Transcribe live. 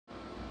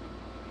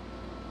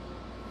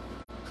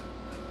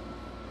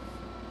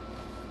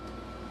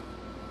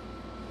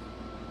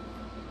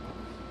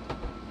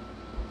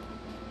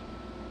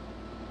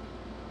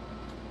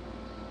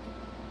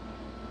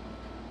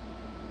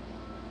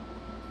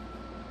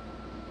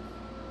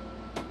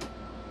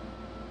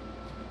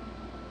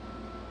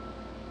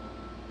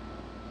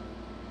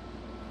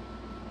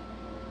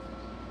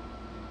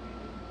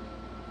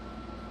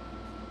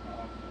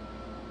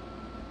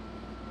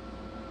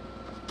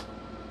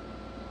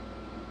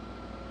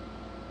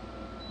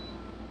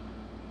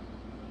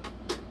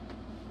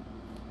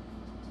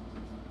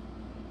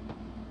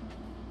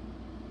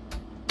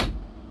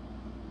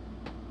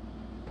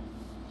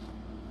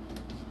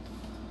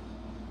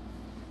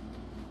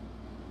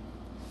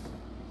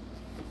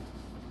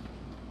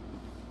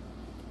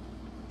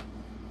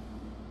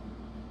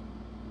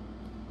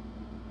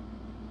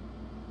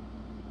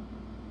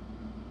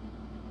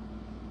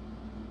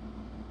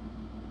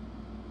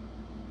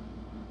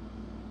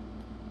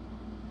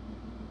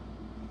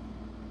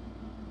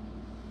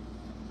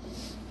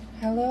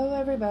Hello,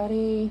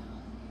 everybody.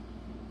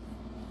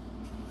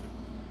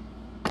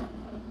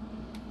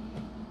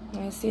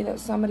 I see that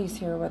somebody's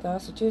here with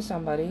us, or two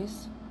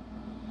somebodies.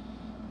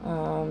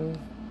 Why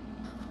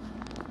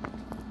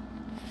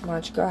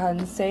don't you go ahead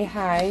and say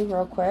hi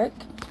real quick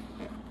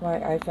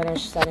while I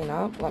finish setting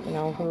up. Let me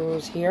know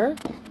who's here.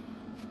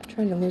 I'm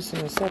trying to loosen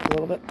this up a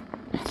little bit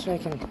so I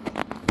can...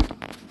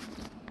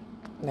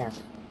 There.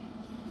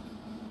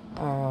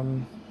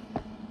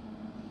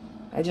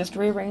 I just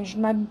rearranged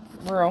my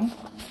room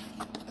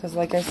because,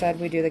 like I said,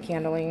 we do the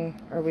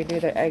candling, or we do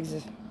the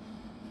eggs.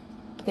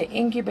 The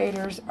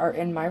incubators are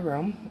in my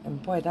room,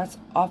 and boy, that's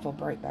awful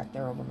bright back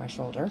there over my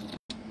shoulder.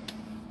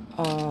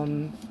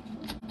 And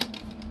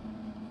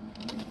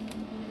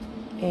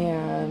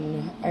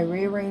I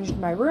rearranged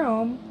my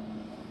room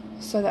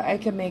so that I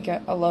could make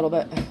it a little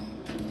bit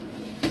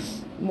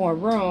more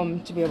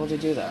room to be able to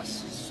do this.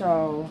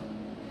 So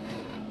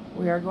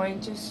we are going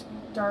to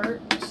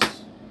start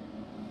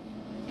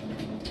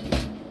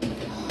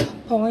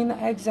pulling the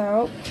eggs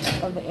out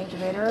of the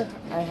incubator.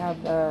 I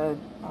have the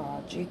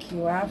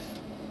GQF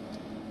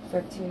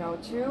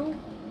 1502.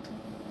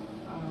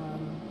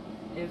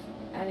 If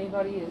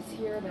anybody is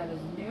here that is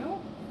new,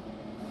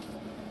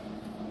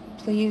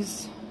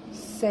 please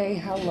say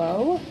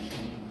hello.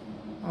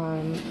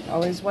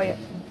 Always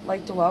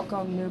like to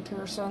welcome new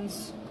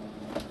persons.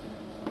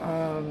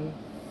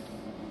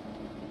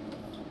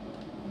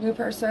 New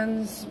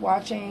persons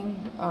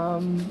watching.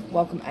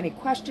 Welcome any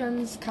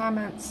questions,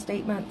 comments,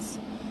 statements,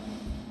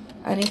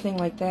 anything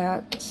like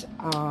that.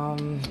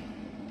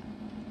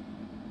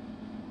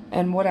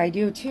 And what I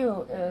do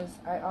too is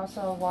I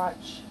also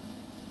watch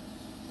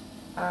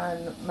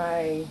on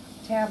my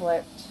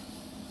tablet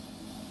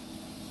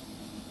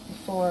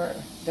for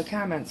the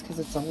comments, because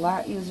it's a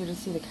lot easier to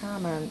see the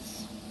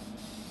comments.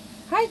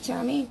 Hi,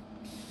 Tommy.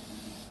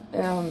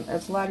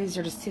 It's a lot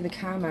easier to see the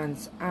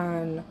comments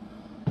on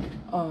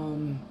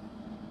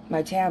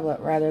my tablet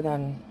rather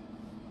than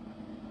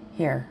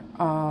here.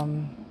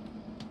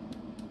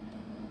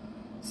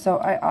 So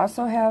I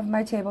also have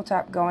my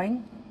tabletop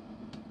going,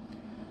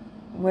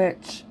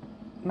 which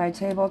my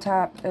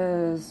tabletop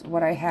is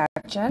what I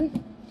hatch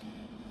in.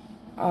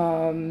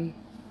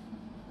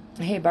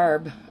 Hey,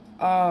 Barb.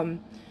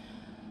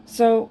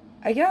 So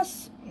I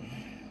guess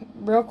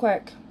real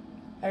quick,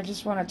 I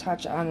just want to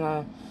touch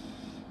on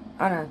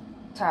a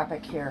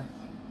topic here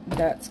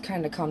that's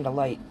kind of come to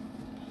light.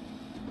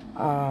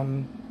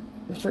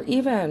 For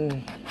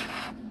even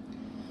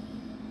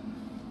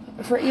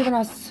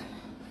us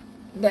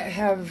that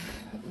have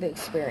the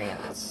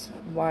experience,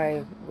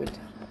 why would...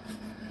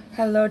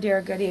 Hello,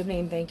 dear. Good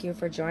evening. Thank you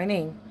for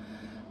joining.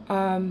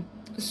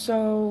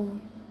 So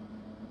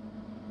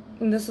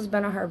this has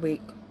been a hard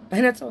week,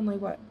 and it's only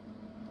what,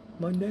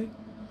 Monday?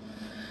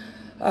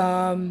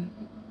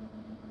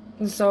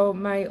 So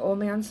my old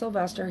man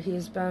Sylvester,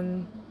 he's got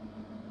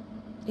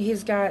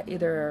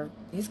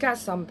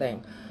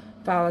something,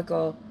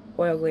 follicle,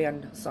 oil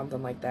gland,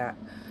 something like that,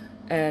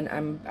 and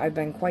I've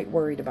been quite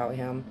worried about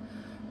him.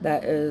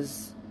 That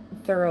is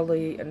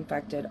thoroughly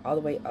infected all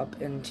the way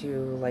up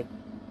into like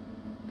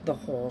the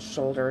whole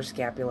shoulder,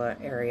 scapula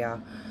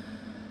area.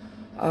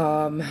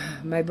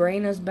 My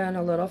brain has been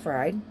a little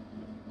fried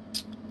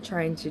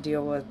trying to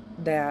deal with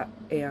that,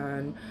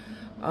 and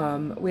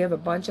we have a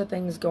bunch of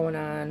things going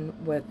on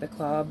with the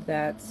club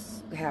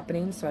that's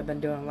happening, so I've been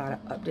doing a lot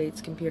of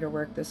updates, computer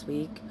work this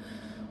weekend.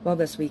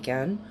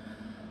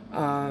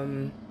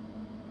 So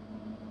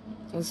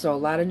a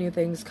lot of new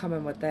things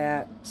coming with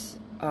that.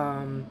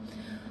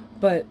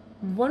 But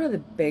one of the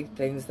big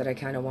things that I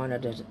kind of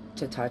wanted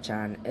to touch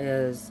on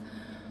is,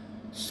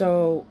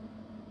 so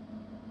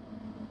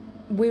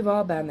we've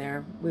all been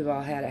there. We've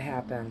all had it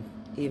happen,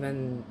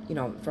 even,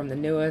 from the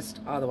newest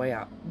all the way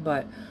up.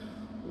 But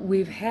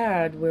we've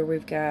had where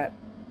we've got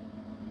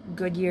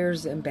good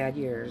years and bad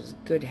years,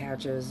 good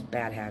hatches,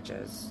 bad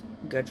hatches,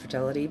 good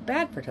fertility,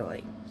 bad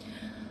fertility.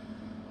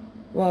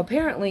 Well,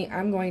 apparently,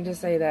 I'm going to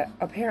say that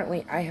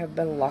apparently I have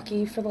been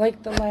lucky for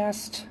like the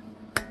last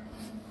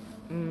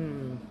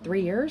 3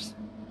 years,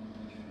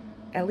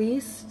 at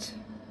least.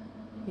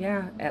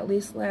 Yeah, at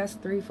least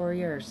last 3-4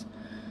 years.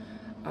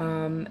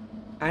 I'm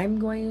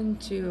going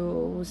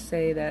to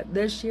say that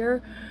this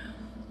year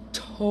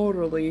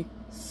totally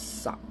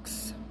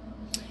sucks.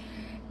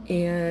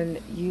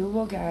 And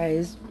you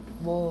guys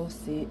will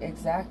see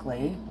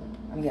exactly,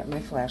 I'm getting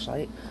my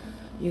flashlight,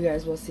 you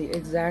guys will see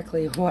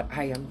exactly what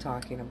I am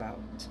talking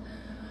about.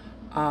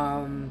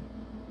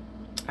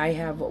 I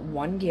have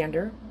one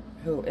gander,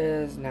 who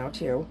is now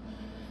 2,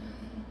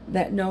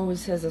 that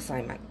knows his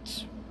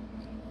assignment.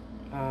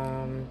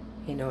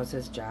 He knows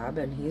his job,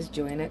 and he's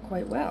doing it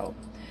quite well.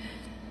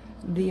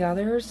 The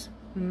others,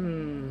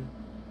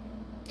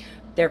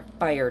 they're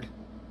fired.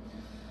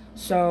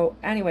 So,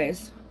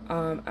 anyways,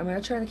 I'm going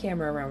to turn the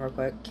camera around real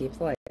quick, keep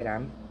the light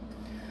on.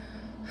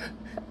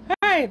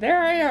 Hi, there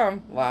I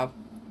am. Wow,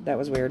 that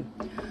was weird.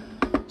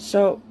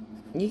 So,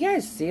 you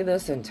guys see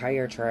this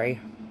entire tray?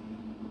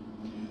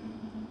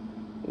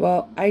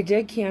 Well, I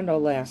did candle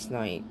last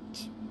night.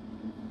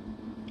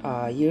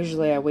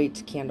 Usually I wait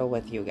to candle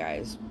with you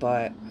guys,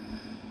 but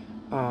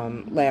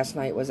last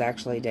night was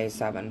actually day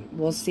 7.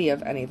 We'll see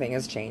if anything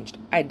has changed.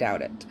 I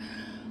doubt it.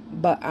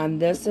 But on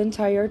this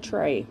entire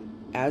tray,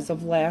 as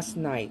of last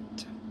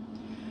night,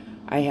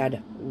 I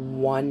had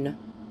 1.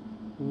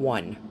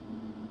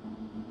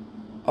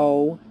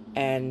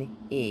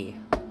 O-N-E.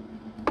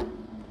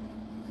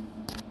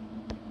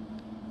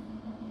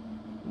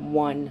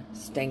 1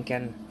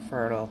 stinking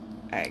fertile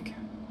egg.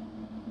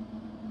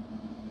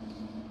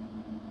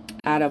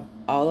 Out of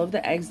all of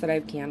the eggs that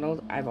I've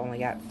candled, I've only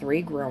got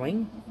 3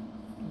 growing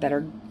that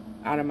are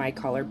out of my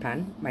colored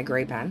pen, my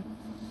gray pen.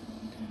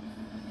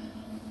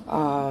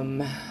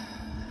 I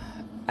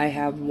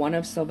have 1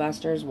 of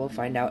Sylvester's. We'll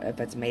find out if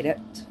it's made it.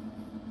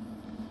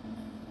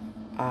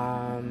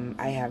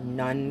 I have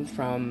none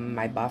from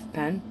my buff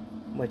pen,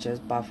 which is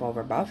buff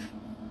over buff.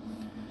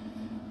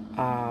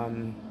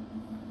 And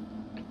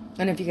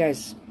if you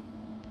guys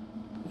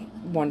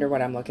wonder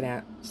what I'm looking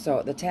at,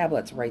 so the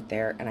tablet's right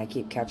there, and I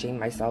keep catching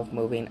myself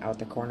moving out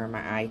the corner of my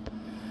eye,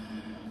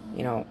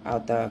 you know,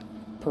 out the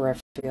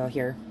peripheral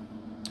here.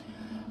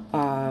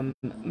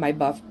 My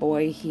buff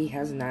boy, he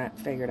has not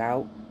figured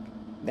out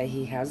that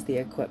he has the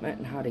equipment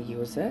and how to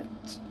use it.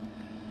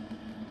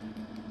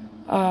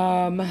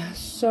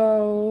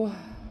 So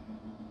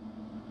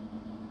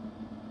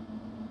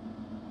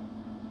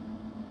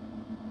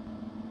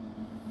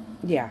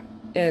yeah,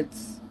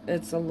 it's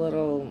a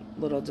little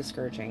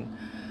discouraging.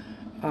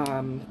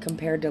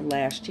 Compared to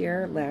last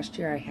year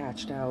I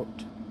hatched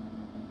out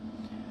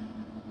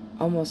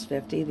almost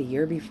 50. The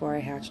year before I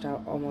hatched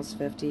out almost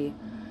 50.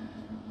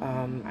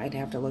 I'd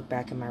have to look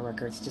back in my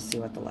records to see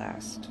what the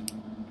last,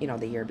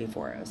 the year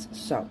before is.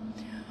 So,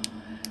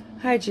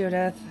 hi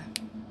Judith.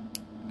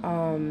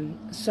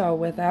 So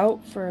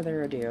without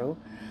further ado,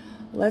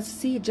 let's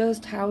see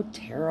just how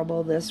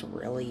terrible this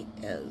really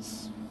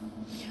is.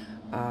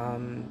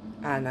 On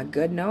a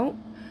good note,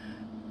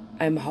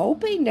 I'm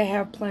hoping to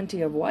have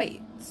plenty of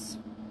whites,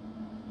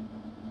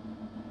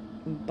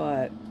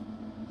 but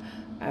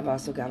I've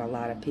also got a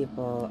lot of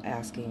people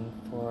asking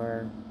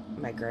for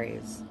my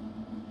grays,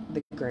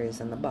 the grays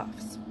and the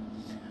buffs.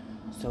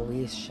 So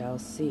we shall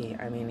see.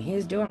 I mean,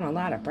 he's doing a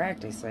lot of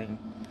practicing,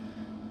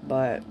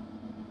 but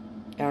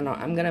I don't know.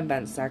 I'm gonna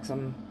bench sex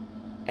him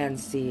and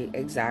see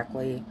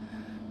exactly,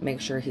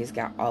 make sure he's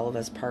got all of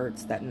his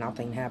parts, that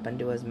nothing happened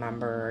to his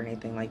member or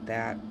anything like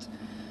that.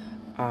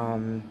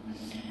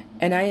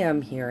 And I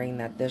am hearing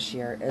that this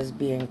year is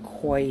being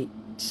quite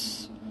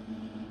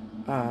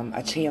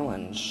a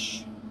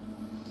challenge.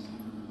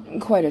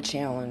 Quite a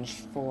challenge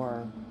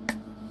for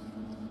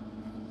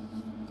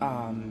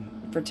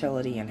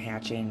fertility and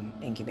hatching,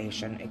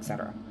 incubation,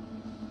 etc.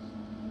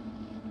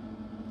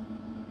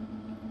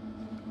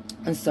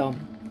 And so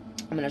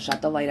I'm going to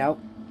shut the light out.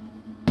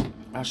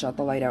 I'll shut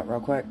the light out real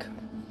quick.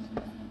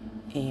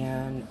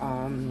 And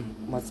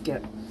let's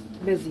get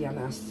busy on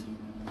this.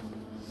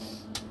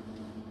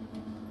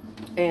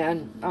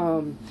 And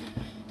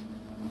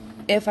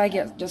if I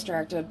get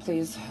distracted,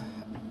 please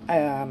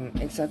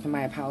accept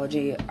my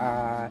apology.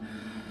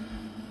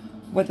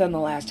 Within the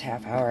last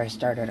half hour, I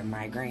started a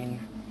migraine.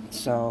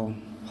 So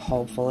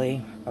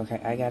hopefully, okay,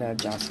 I gotta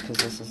adjust because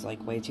this is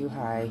like way too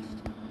high.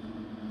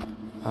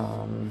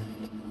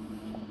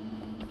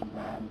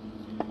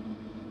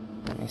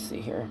 Let me see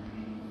here.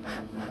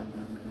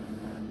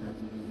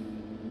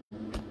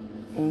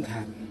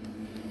 Okay.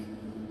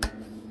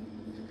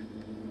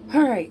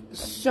 Alright,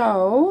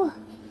 so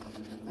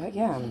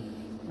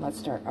again, let's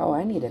start. Oh,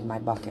 I needed my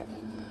bucket.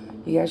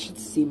 You guys should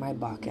see my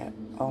bucket.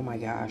 Oh my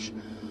gosh.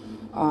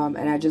 And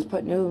I just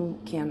put new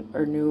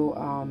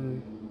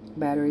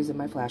batteries in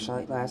my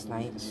flashlight last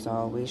night,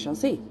 so we shall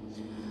see.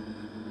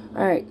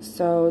 Alright,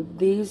 so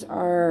these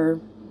are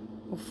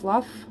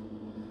Fluff,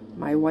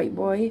 my white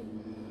boy.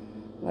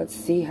 Let's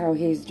see how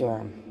he's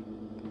doing.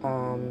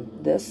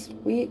 This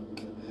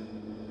week,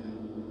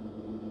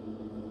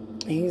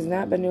 he's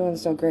not been doing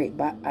so great,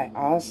 but I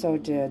also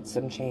did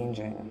some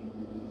changing.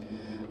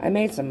 I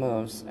made some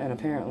moves, and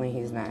apparently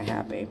he's not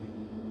happy.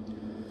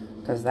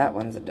 Because that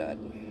one's a dud.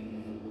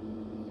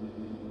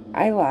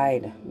 I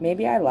lied.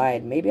 Maybe I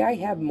lied. Maybe I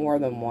have more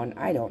than one.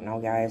 I don't know,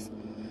 guys.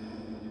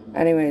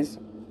 Anyways,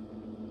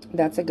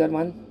 that's a good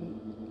one.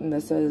 And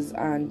this is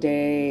on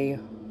day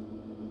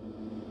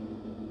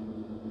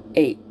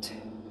 8.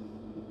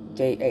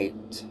 Day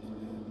 8.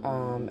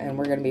 And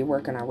we're going to be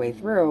working our way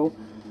through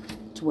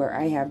to where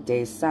I have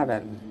day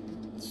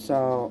 7.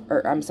 So,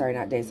 or I'm sorry,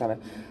 not day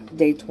 7.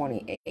 Day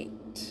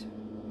 28.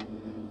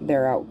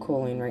 They're out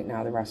cooling right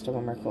now. The rest of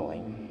them are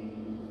cooling.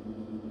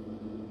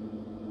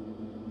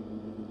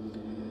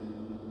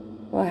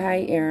 Well,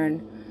 hi,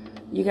 Erin.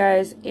 You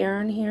guys,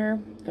 Erin here,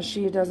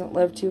 she doesn't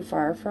live too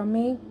far from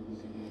me.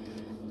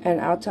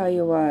 And I'll tell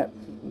you what,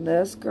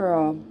 this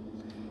girl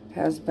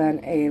has been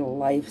a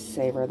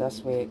lifesaver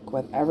this week.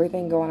 With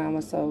everything going on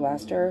with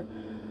Sylvester,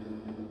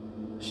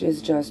 she's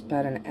just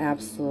been an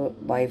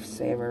absolute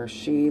lifesaver.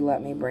 She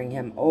let me bring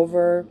him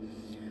over.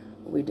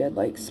 We did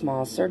like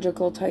small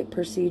surgical type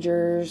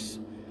procedures.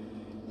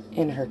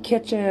 in her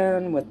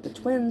kitchen with the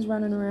twins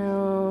running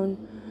around.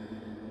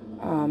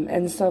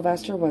 And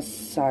Sylvester was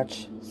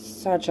such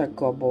a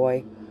good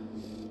boy.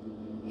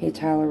 He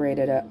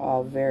tolerated it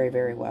all very,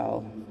 very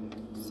well.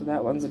 So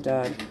that one's a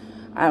dud.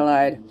 I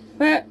lied.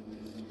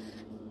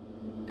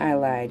 I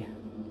lied.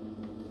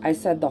 I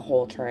said the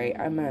whole tray.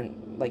 I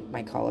meant, like,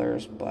 my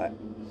colors, but...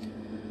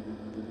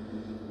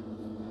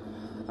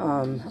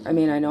 I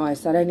mean, I know I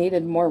said I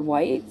needed more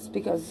whites,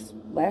 because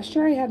last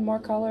year I had more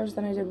colors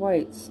than I did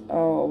whites.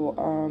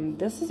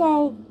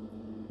 Oh,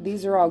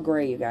 these are all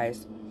gray, you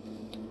guys.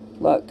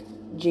 Look,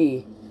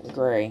 G,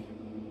 gray.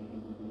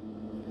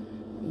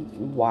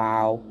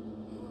 Wow.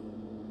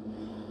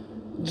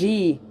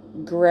 G,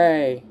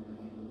 gray.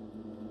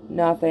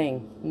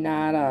 Nothing.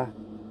 Nada.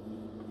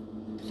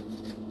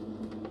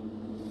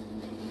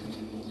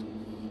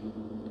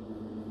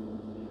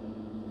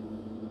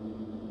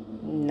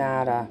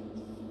 Nada.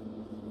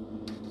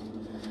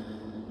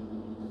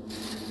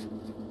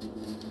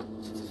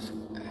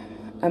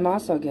 I'm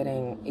also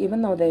getting,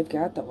 even though they've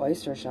got the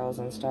oyster shells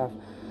and stuff,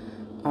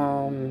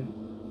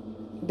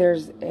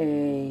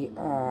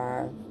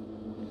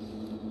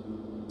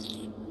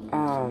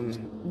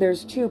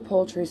 there's two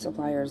poultry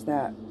suppliers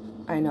that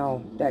I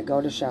know that go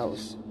to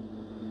shows.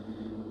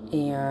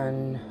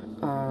 And,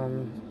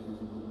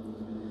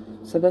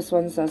 so this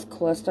one says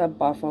Calista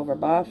buff over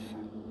buff.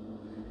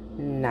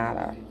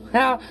 Nada.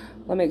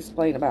 Let me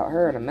explain about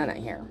her in a minute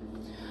here.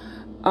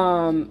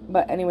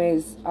 But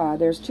anyways,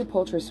 there's two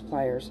poultry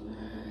suppliers.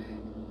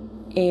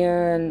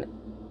 And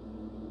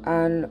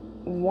on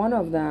one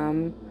of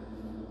them,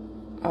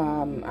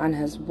 on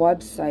his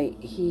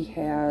website, he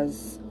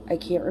has, I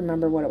can't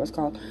remember what it was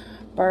called.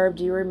 Barb,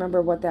 do you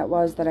remember what that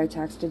was that I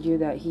texted you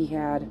that he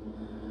had?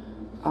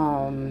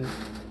 I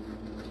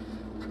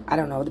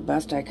don't know, the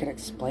best I could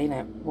explain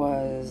it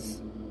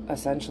was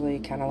essentially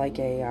kind of like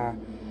a,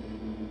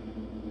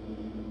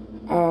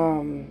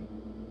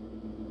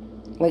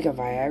 like a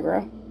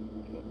Viagra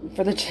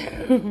for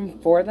the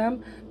for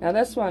them. Now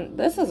this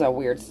is a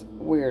weird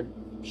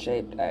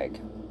shaped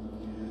egg.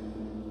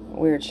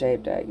 Weird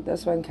shaped egg.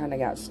 This one kind of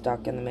got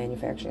stuck in the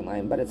manufacturing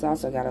line, but it's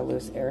also got a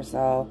loose air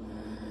cell.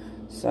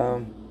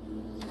 So,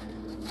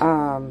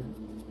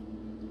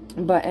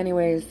 but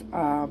anyways,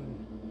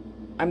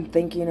 I'm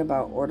thinking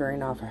about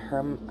ordering off of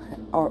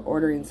him, or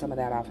ordering some of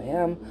that off of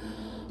him,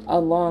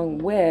 along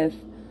with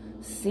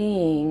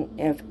seeing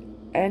if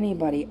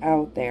anybody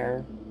out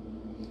there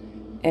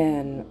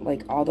in,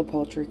 like, all the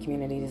poultry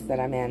communities that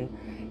I'm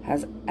in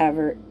has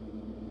ever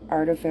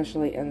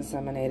artificially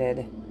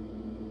inseminated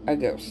a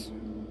goose.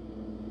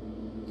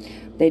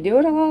 They do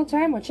it all the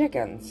time with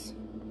chickens.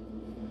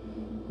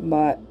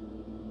 But,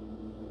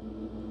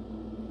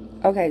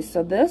 okay,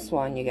 so this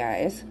one, you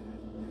guys,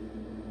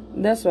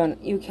 this one,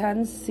 you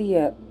can see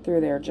it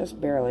through there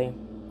just barely.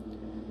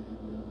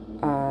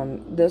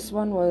 This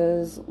one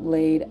was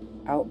laid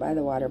out by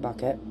the water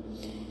bucket.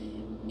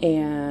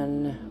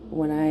 And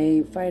when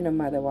I find them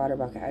by the water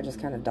bucket, I just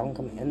kind of dunk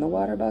them in the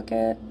water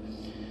bucket.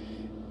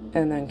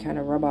 And then kind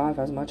of rub off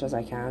as much as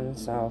I can.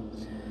 So,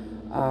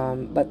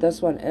 but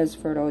this one is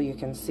fertile. You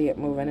can see it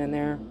moving in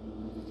there.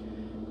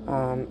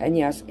 And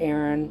yes,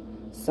 Aaron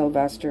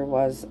Sylvester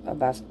was a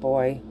best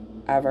boy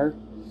ever.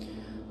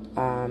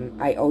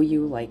 I owe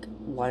you, like,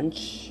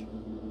 lunch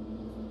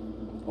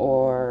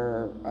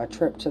or a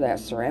trip to that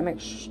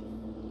ceramic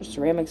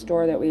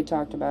store that we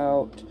talked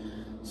about.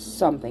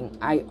 Something.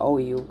 I owe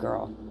you,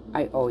 girl.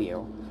 I owe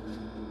you.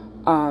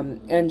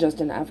 And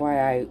just an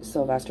FYI,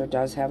 Sylvester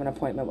does have an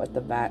appointment with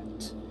the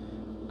vet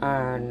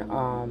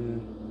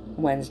on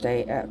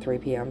Wednesday at 3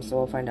 p.m. So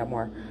we'll find out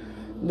more.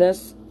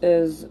 This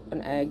is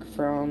an egg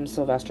from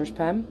Sylvester's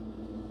pen,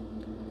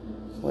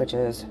 which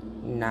is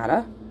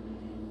Nada.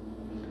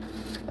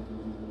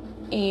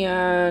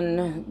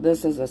 And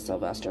this is a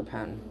Sylvester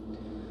pen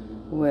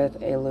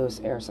with a loose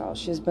air cell.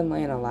 She's been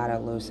laying a lot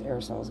of loose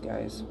air cells,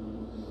 guys.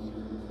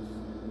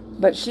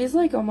 But she's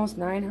like almost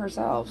 9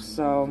 herself,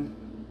 so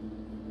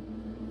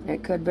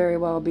it could very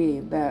well be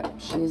that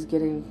she's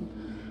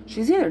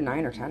either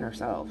 9 or 10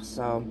 herself.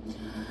 So,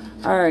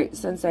 alright,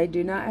 since I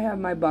do not have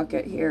my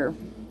bucket here,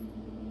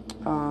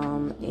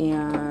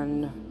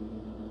 and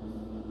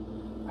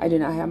I do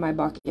not have my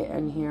bucket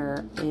in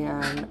here,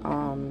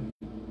 and,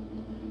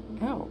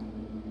 ow.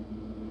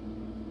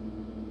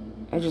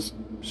 I just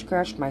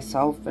scratched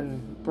myself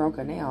and broke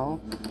a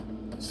nail.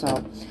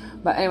 So,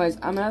 but anyways,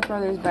 I'm going to throw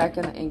these back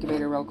in the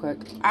incubator real quick.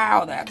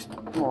 Ow, that's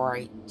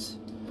great.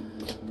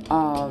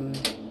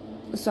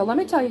 So let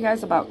me tell you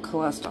guys about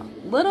Calista.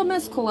 Little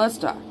Miss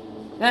Calista.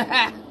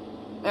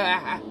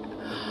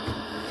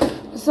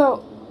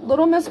 So,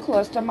 Little Miss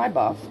Calista, my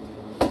buff,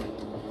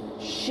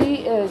 she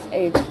is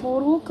a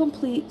total,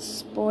 complete,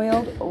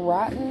 spoiled,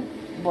 rotten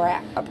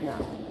brat up here.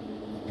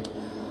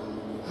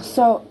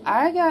 So,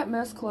 I got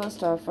Miss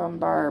Calista from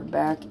Barb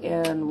back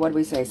in, what did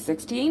we say,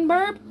 16,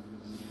 Barb?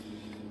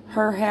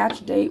 Her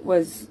hatch date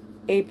was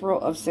April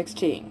of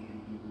 16.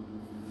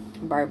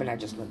 Barb and I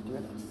just went through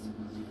this.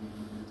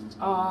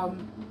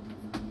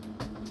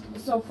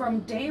 So from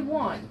day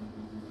one,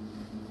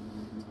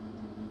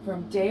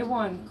 From day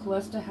one,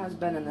 Callista has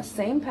been in the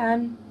same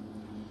pen,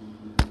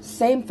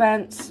 same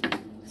fence,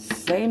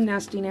 same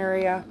nesting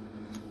area,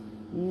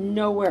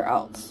 nowhere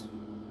else.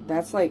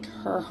 That's like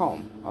her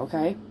home,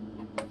 okay?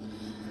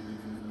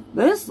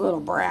 This little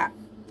brat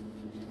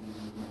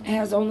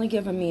has only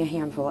given me a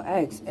handful of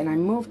eggs, and I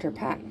moved her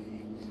pen.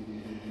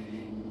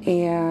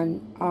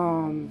 And,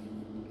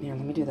 here,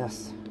 let me do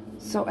this.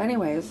 So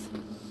anyways,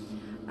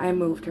 I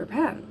moved her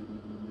pen.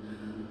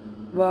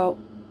 Well,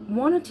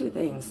 one of two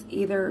things.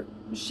 Either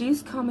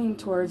she's coming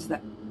towards the,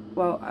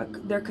 well,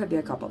 there could be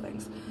a couple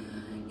things.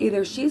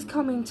 Either she's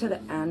coming to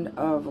the end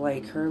of,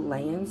 like, her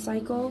laying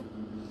cycle,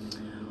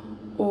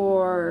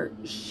 or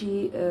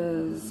she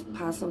is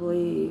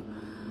possibly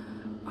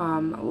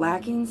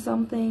lacking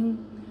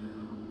something,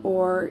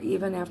 or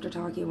even after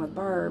talking with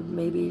Barb,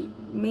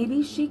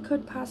 maybe she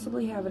could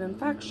possibly have an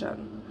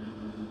infection.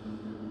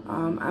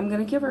 I'm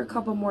going to give her a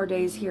couple more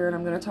days here, and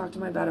I'm going to talk to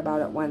my vet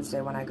about it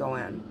Wednesday when I go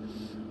in,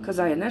 because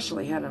I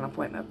initially had an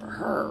appointment for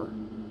her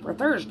for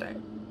Thursday.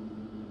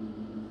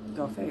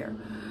 Go figure.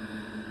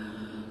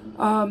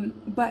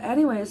 But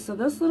anyways, so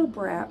this little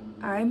brat,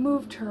 I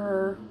moved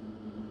her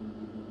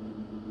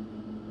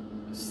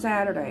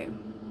Saturday.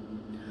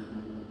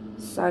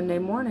 Sunday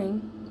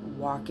morning,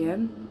 walk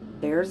in,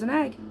 there's an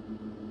egg.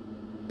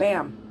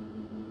 Bam.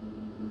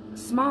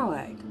 Small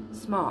egg.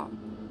 Small.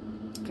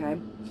 Okay?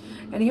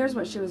 And here's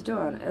what she was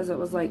doing, is it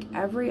was like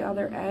every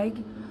other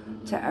egg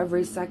to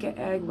every second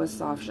egg was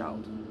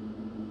soft-shelled.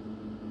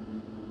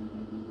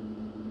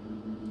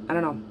 I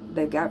don't know.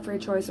 They've got free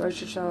choice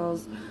oyster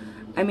shells.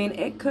 I mean,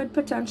 it could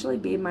potentially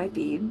be my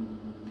feed.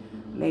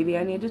 Maybe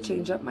I need to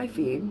change up my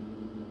feed.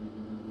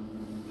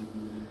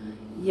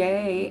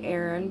 Yay,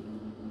 Aaron.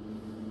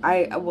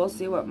 I will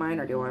see what mine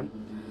are doing.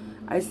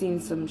 I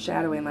seen some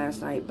shadowing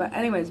last night. But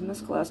anyways,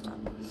 Miss Callista.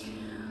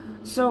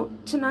 So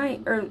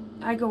tonight, or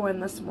I go in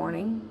this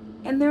morning,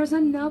 and there's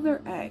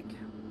another egg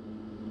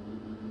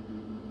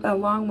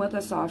along with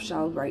a soft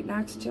shell right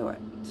next to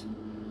it.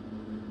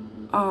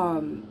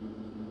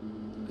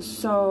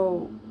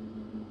 So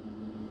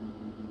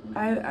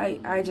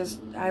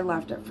I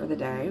left it for the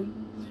day,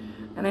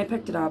 and I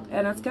picked it up,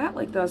 and it's got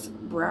like this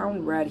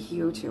brown red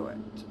hue to it,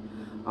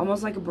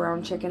 almost like a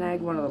brown chicken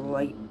egg, one of the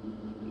light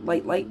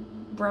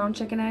brown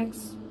chicken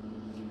eggs.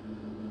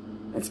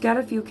 It's got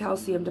a few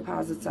calcium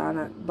deposits on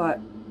it, but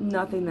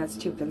nothing that's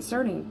too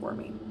concerning for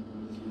me.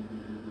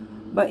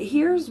 But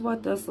here's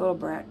what this little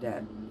brat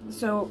did.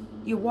 So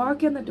you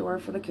walk in the door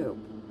for the coop,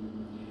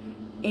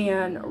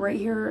 and right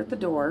here at the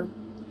door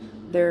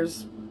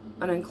there's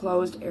an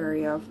enclosed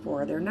area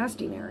for their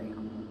nesting area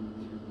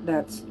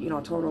that's, you know,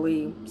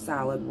 totally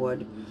solid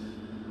wood.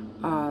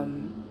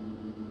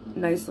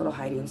 Nice little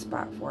hiding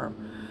spot for them.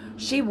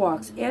 She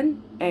walks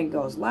in and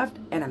goes left,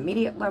 an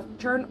immediate left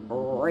turn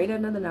right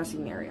into the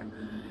nesting area,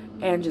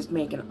 and just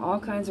making all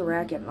kinds of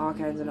racket and all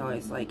kinds of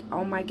noise, like,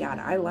 oh my god,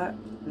 I left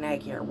an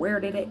egg here, where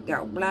did it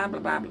go, blah blah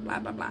blah blah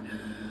blah blah.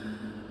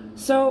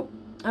 So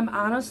I'm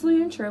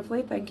honestly and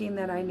truthfully thinking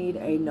that I need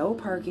a no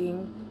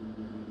parking,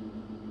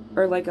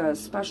 or like a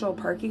special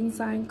parking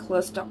sign,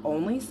 Callista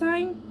only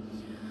sign.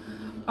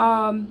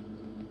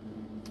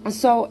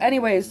 So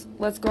anyways,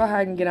 let's go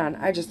ahead and get on.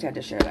 I just had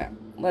to share that.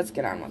 Let's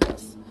get on with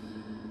this.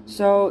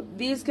 So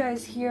these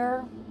guys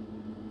here,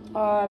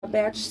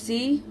 batch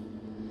C,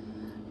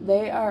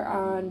 they are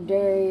on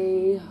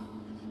day,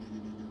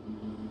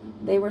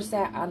 they were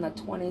sat on the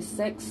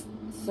 26th,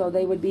 so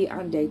they would be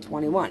on day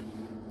 21.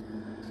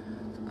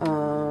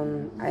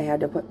 I had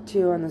to put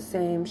 2 on the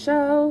same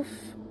shelf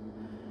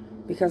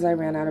because I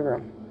ran out of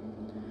room.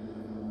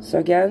 So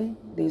again,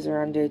 these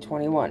are on day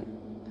 21.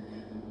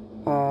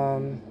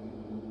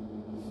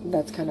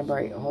 That's kind of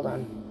bright. Hold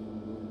on.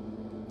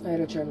 I had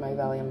to turn my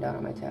volume down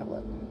on my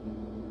tablet.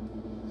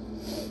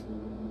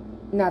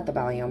 Not the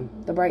volume,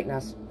 the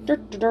brightness.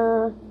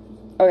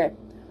 Okay.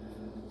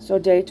 So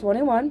day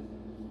 21.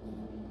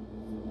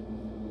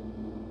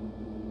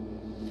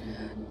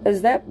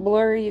 Is that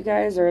blurry, you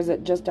guys, or is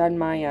it just on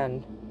my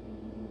end?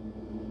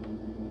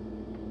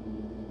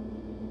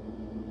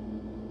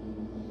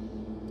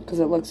 Because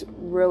it looks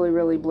really,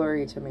 really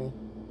blurry to me.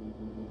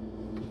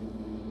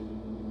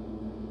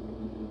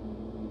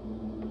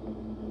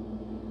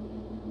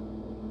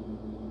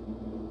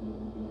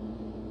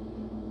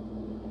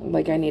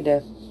 Like I need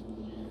to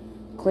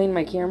clean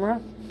my camera.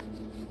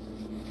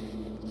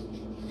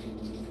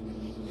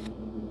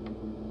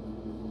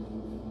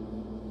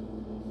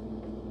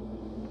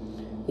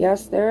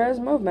 Yes, there is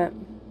movement.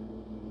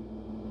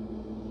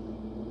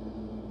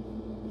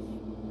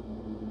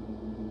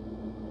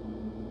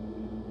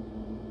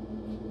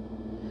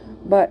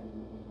 But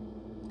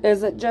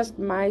is it just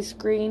my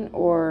screen,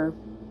 or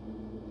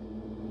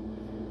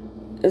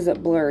is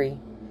it blurry?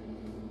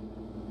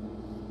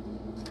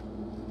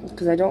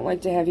 Because I don't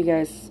like to have you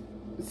guys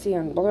see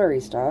on blurry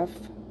stuff.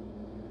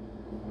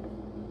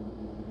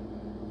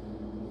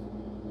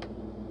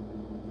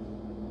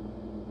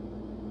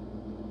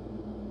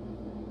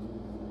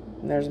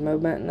 And there's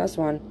movement in this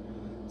one.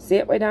 See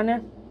it way down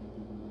there?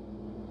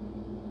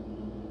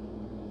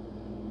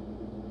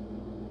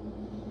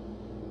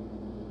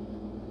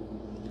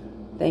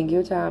 Thank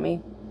you,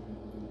 Tommy.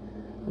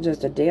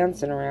 Just a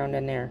dancing around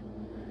in there.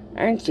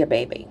 Aren't you,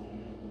 baby?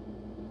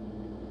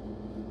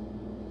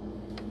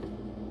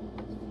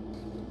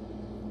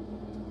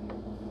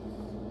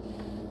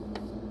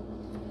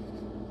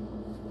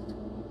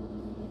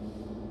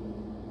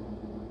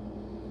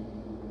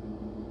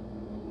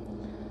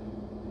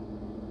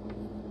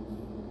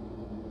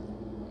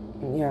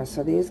 Yeah,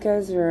 so these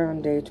guys are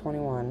on day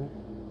 21.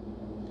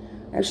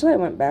 Actually, I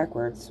went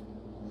backwards.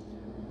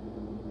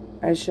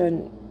 I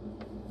shouldn't.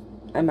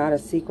 I'm out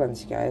of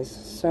sequence, guys.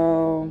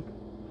 So,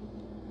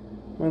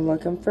 we're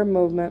looking for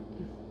movement.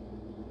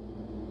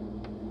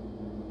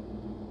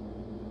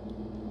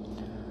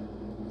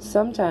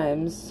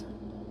 Sometimes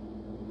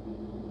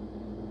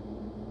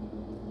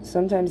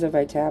if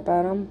I tap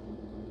on them,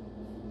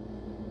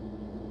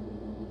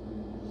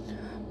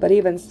 but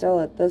even still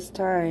at this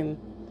time,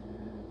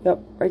 yep,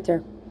 right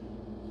there.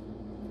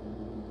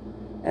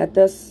 At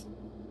this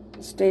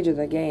stage of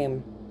the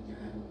game,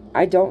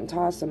 I don't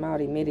toss them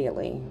out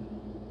immediately.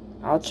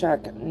 I'll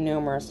check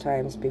numerous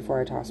times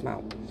before I toss them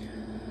out.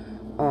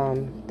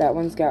 That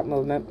one's got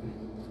movement.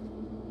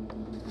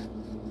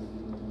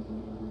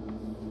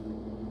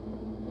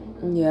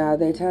 Yeah,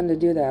 they tend to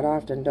do that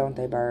often, don't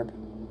they, Barb?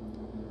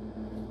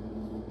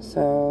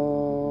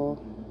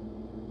 So,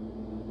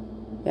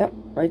 yep,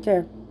 right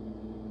there.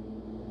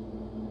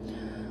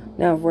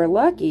 Now, if we're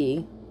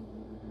lucky,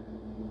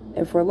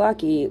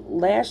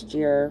 last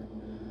year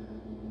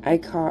I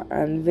caught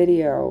on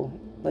video,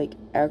 like,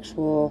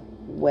 actual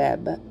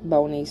web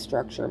bony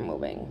structure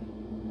moving.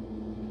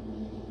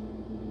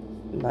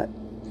 But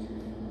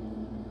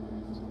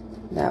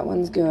that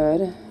one's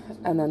good.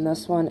 And then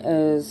this one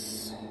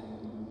is,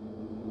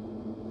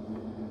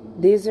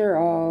 these are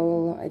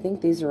all, I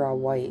think these are all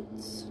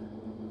whites.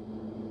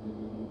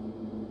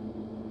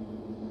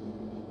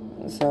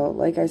 So,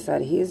 like I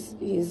said,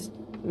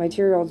 my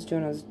 2-year-old's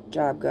doing his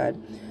job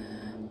good.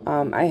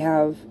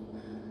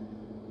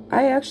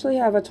 I actually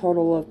have a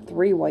total of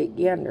 3 white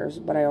ganders,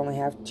 but I only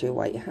have 2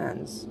 white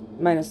hens,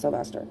 minus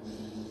Sylvester.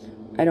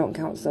 I don't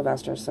count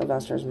Sylvester.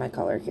 Sylvester's my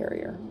color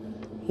carrier.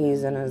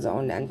 He's in his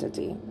own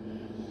entity.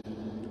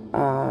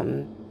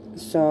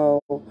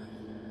 So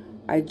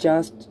I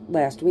just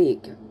last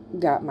week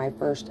got my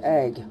first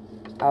egg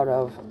out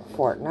of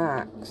Fort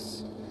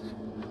Knox,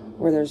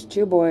 where there's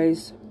 2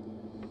 boys,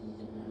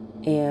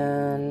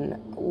 and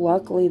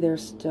luckily they're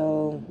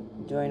still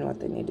doing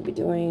what they need to be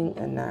doing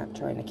and not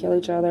trying to kill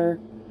each other.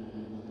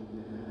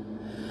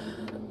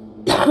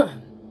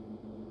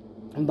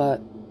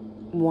 But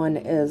one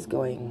is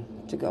going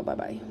to go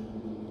bye-bye.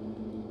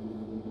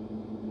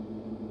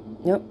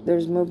 Yep,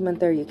 there's movement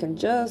there. You can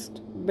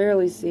just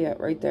barely see it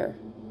right there.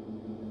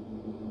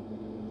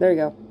 There you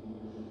go.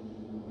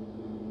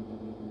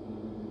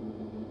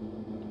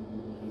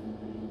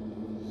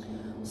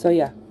 So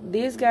yeah,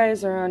 these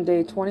guys are on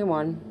day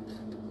 21.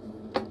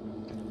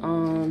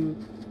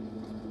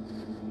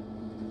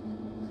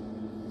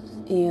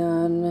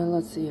 And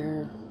let's see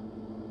here.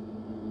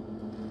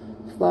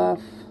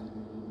 Fluff,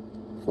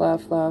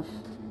 fluff, fluff,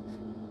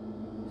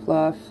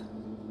 fluff,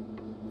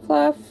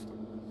 fluff,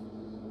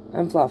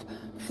 and fluff.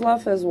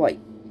 Fluff is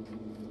white.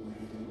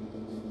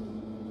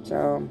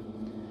 So,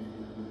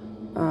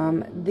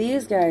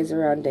 these guys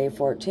are on day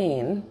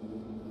 14.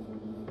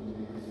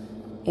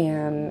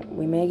 And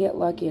we may get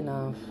lucky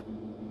enough.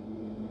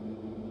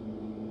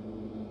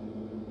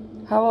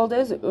 How old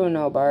is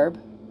Uno, Barb?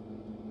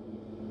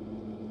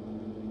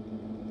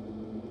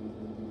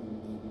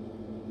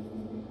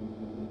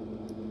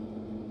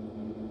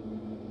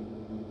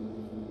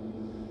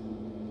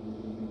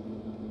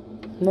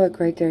 Look,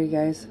 right there, you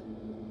guys.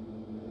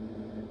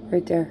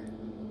 Right there.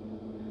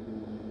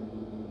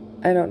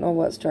 I don't know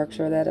what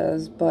structure that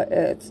is, but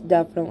it's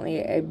definitely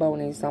a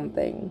bony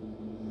something.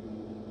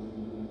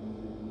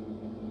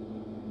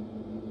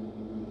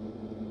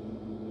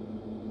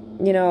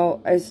 You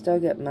know, I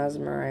still get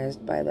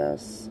mesmerized by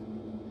this.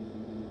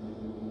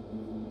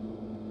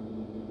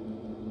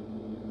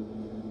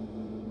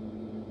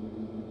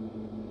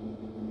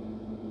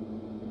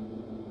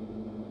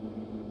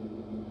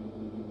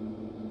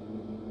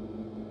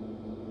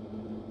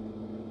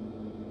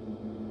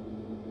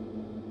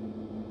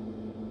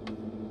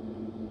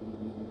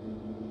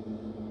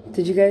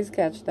 Did you guys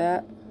catch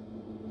that?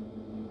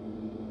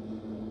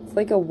 It's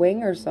like a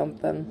wing or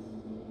something.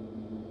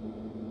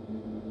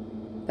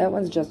 That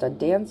one's just a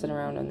dancing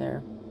around in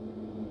there.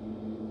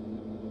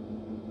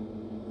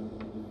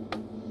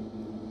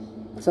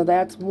 So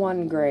that's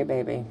one gray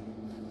baby.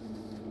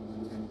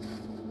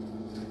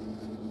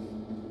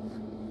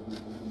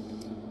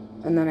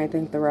 And then I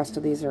think the rest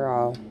of these are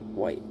all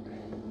white.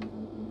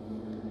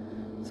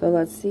 So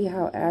let's see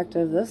how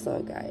active this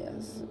little guy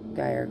is.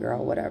 Guy or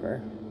girl,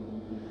 whatever.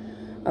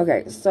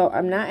 Okay, so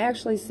I'm not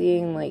actually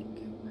seeing, like...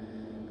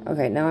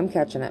 Okay, now I'm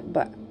catching it.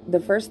 But the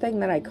first thing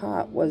that I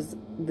caught was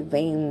the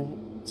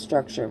vein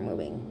structure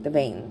moving. The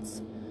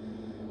veins.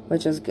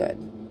 Which is good.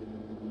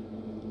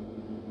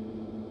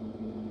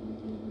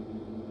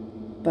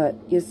 But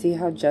you see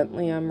how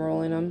gently I'm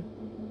rolling them?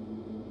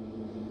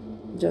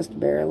 Just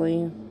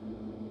barely.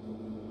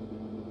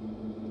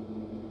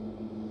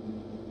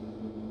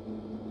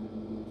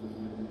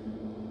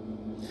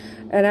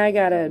 And I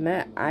gotta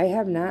admit, I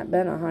have not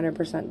been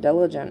 100%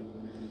 diligent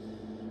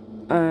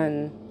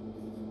on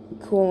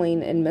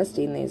cooling and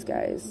misting these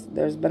guys.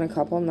 There's been a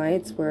couple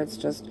nights where it's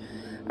just,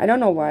 I don't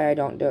know why I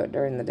don't do it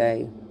during the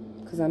day,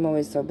 because I'm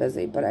always so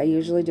busy, but I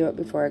usually do it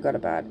before I go to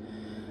bed.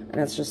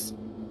 And it's just,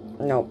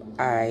 nope,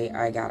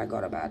 I gotta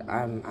go to bed.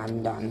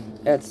 I'm done.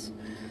 It's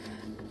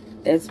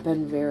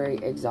been very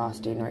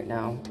exhausting right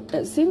now.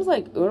 It seems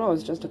like Uno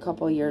is just a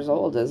couple of years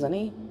old, isn't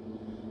he?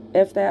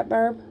 If that,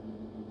 Barb.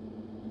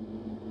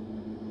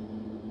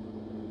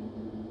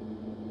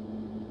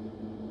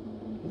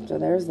 So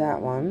there's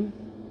that one.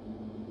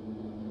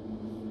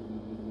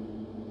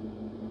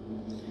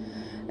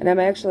 And I'm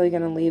actually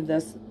going to leave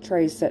this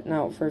tray sitting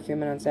out for a few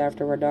minutes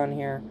after we're done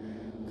here,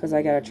 because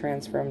I got to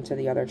transfer them to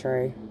the other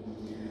tray.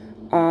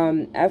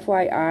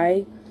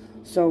 FYI,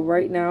 so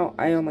right now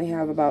I only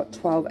have about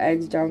 12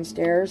 eggs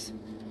downstairs.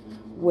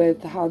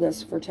 With how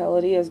this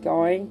fertility is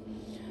going,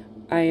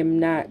 I am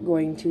not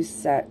going to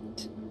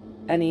set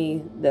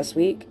any this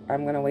week.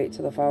 I'm going to wait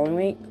till the following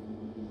week.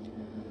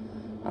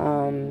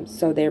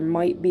 So there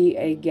might be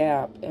a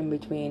gap in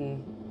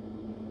between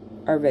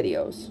our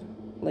videos,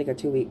 like a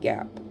 2-week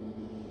gap.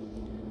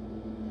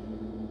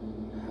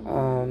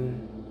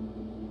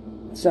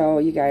 So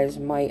you guys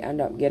might end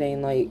up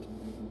getting like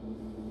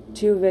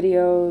 2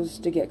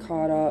 videos to get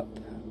caught up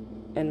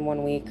in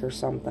 1 week or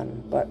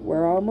something. But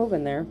we're all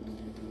moving there,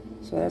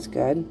 so that's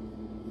good.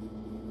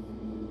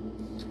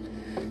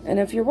 And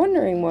if you're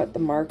wondering what the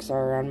marks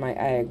are on my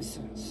eggs,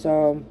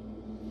 so,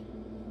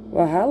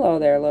 well, hello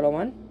there, little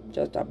one.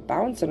 Just a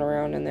bouncing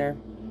around in there.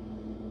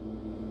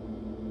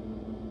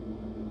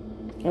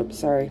 Oops,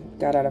 sorry,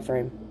 got out of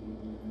frame.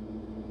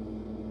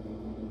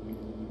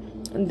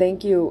 And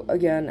thank you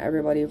again,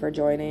 everybody, for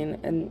joining.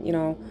 And, you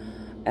know,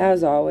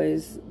 as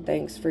always,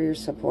 thanks for your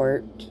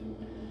support.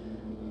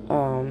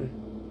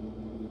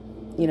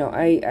 You know,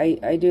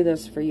 I do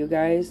this for you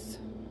guys.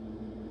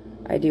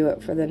 I do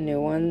it for the new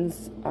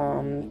ones.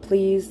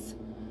 Please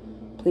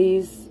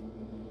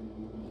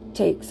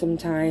take some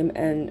time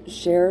and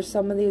share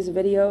some of these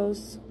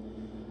videos.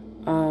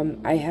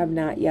 I have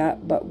not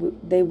yet,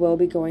 but they will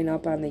be going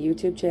up on the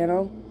YouTube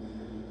channel.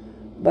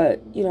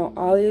 But, you know,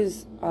 all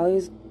these,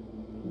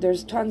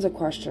 there's tons of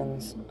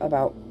questions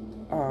about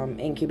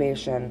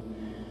incubation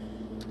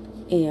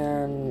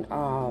and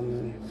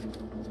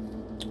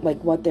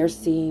like what they're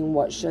seeing,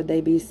 what should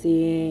they be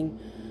seeing,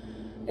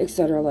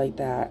 etc. like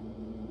that.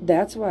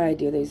 That's why I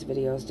do these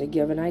videos, to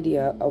give an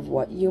idea of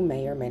what you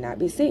may or may not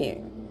be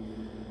seeing.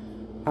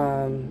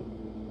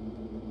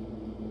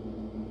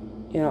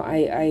 You know,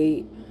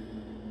 I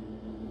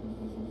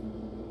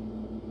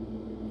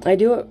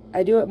do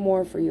it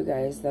more for you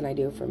guys than I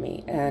do for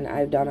me, and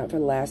I've done it for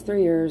the last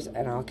 3 years,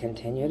 and I'll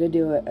continue to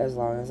do it as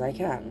long as I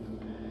can.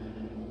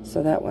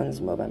 So that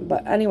one's moving.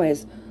 But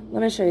anyways,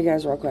 let me show you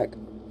guys real quick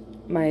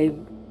my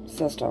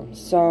system.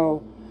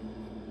 So,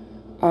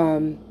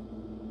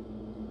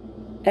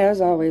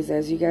 as always,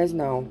 as you guys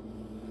know,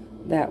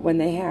 that when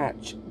they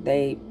hatch,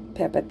 they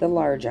pip at the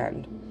large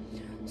end.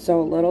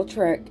 So a little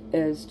trick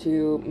is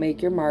to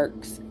make your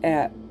marks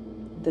at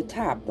the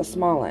top, the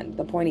small end,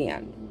 the pointy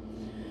end.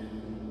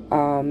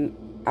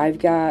 I've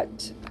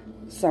got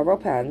several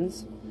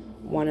pens.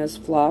 One is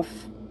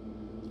Fluff.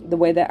 The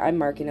way that I'm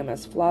marking them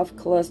is Fluff,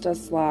 Callista,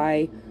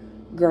 Sly,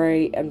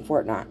 Gray, and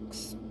Fort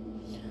Knox.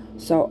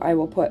 So I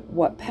will put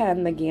what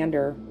pen the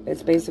gander,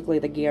 it's basically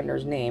the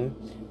gander's name,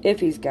 if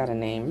he's got a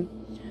name.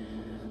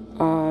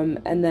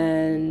 And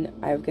then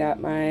I've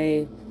got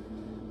I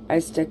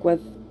stick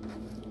with,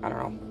 I don't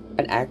know,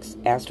 an X,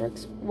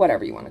 asterisk,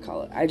 whatever you want to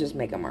call it. I just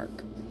make a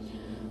mark.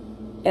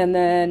 And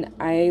then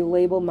I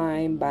label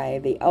mine by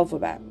the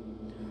alphabet.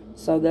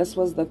 So this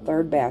was the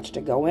 3rd batch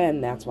to go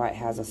in, that's why it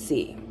has a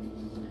C.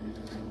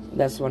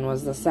 This one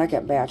was the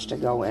 2nd batch to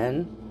go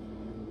in,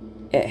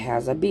 it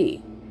has a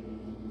B.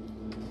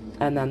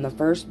 And then the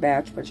 1st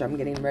batch, which I'm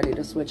getting ready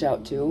to switch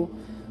out to,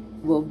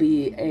 will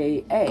be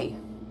a A.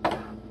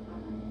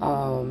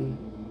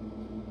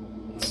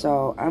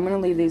 So I'm going to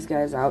leave these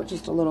guys out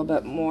just a little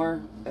bit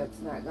more. It's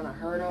not going to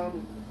hurt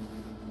them.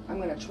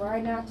 I'm going to try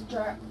not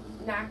to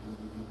knock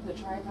the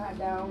tripod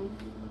down.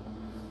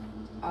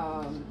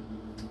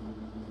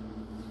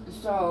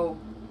 So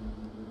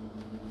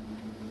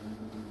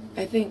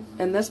I think,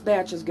 and this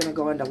batch is going to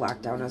go into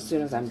lockdown as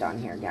soon as I'm done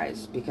here,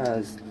 guys,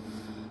 because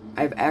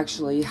I've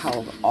actually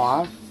held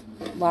off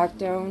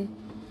lockdown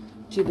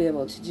to be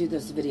able to do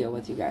this video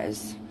with you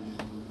guys.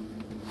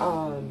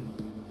 I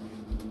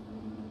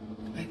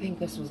think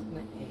this was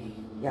an A.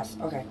 Yes,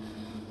 okay.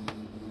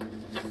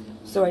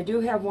 So I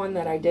do have one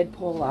that I did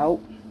pull out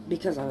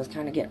because I was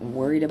kind of getting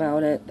worried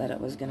about it, that it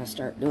was going to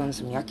start doing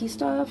some yucky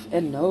stuff,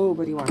 and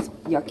nobody wants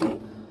yucky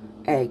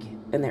egg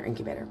in their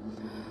incubator.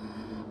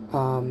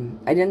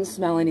 I didn't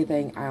smell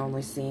anything, I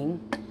only seen,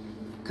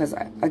 because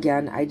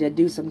again, I did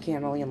do some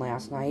candling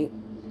last night.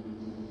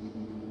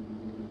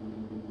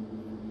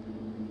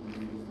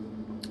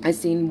 I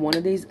seen one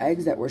of these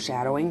eggs that were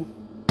shadowing.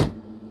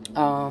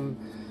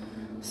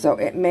 So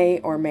it may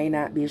or may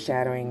not be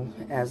shadowing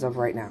as of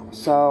right now.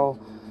 So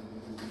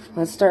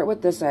Let's start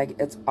with this egg.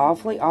 It's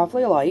awfully,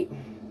 awfully light.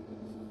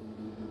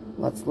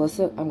 Let's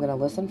listen. I'm going to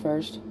listen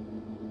first.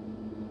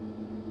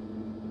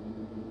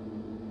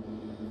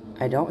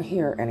 I don't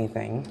hear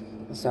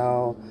anything.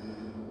 So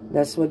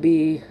this would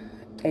be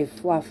a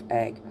fluff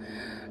egg.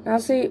 Now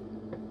see,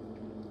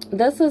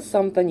 this is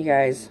something, you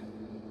guys,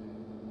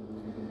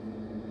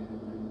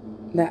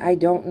 that I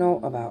don't know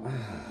about.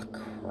 Oh,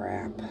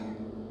 crap.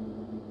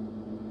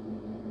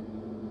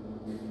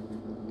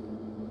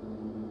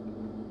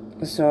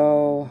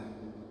 So,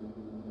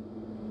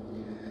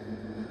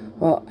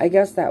 well, I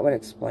guess that would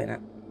explain it.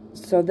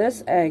 So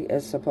this egg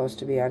is supposed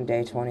to be on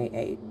day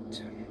 28.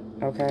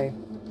 Okay?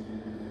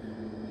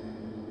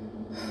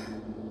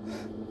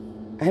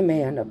 I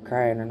may end up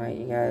crying tonight,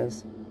 you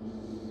guys.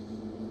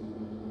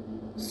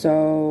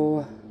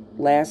 So,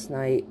 last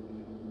night,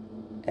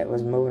 it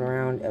was moving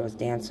around, it was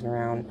dancing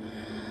around.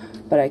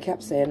 But I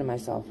kept saying to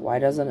myself, why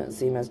doesn't it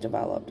seem as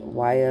developed?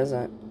 Why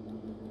isn't,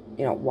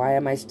 you know, why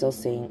am I still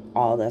seeing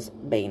all this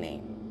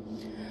baiting?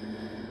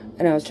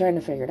 And I was trying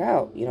to figure it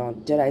out. You know,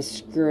 did I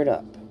screw it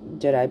up?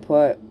 Did I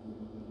put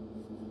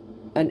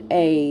an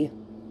A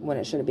when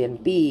it should have been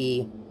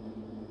B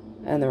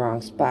in the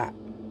wrong spot?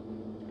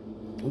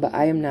 But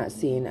I am not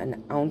seeing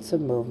an ounce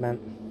of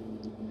movement.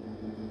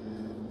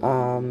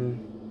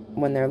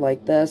 When they're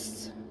like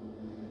this,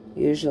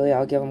 usually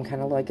I'll give them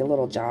kind of like a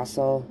little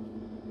jostle.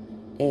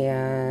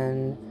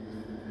 And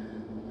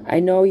I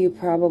know you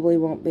probably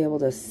won't be able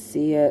to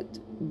see it,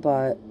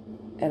 but,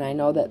 and I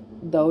know that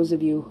those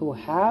of you who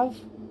have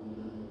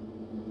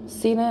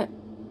seen it,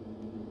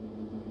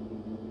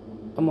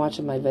 I'm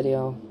watching my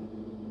video.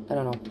 I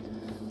don't know.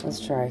 Let's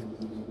try.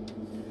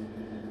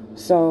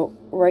 So,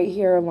 right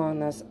here along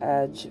this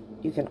edge,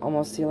 you can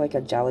almost see like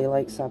a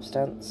jelly-like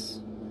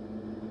substance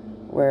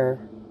where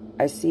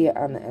I see it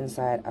on the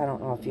inside. I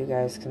don't know if you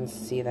guys can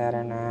see that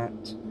or not.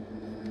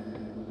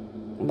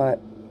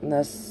 But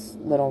this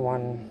little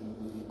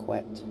one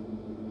quit.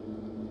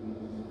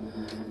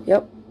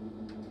 Yep.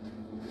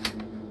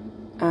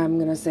 I'm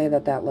going to say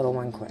that that little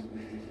one quit.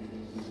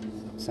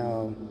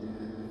 So,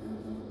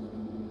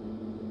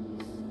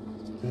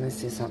 let me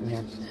see something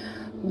here.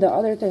 The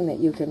other thing that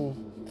you can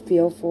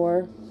feel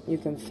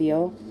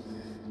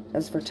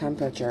is for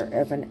temperature.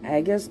 If an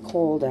egg is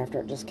cold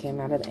after it just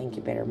came out of the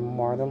incubator,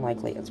 more than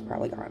likely it's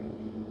probably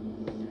gone.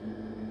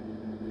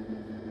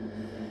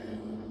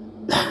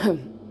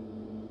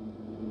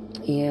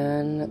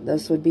 And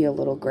this would be a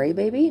little gray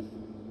baby.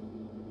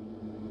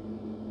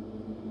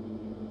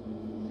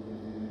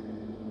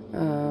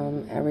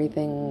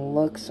 Everything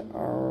looks, I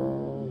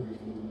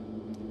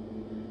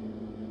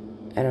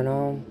don't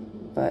know,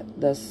 but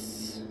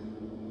this,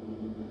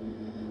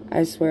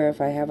 I swear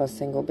if I have a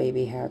single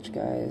baby hatch,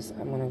 guys,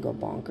 I'm gonna go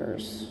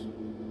bonkers.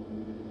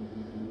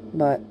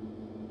 But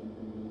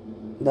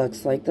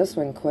looks like this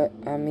one quit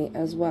on me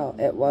as well.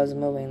 It was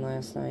moving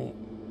last night.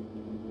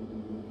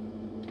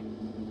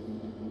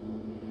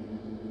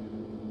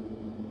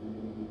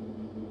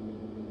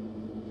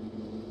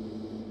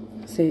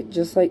 See,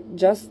 just like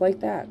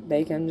that,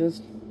 they can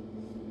just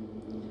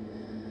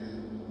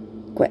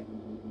quit.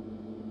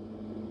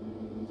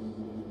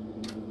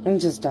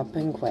 And just up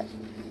and quit.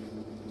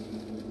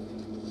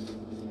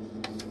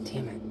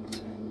 Damn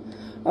it.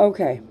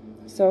 Okay,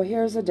 so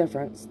here's the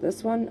difference.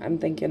 This one, I'm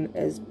thinking,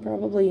 is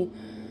probably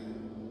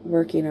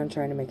working on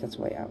trying to make its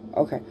way out.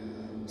 Okay,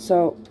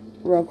 so,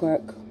 real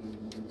quick,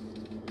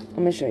 let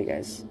me show you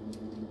guys.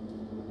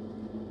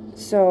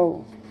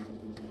 So,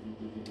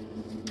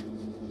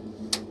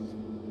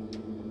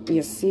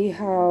 you see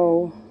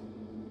how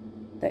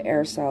the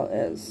air cell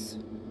is?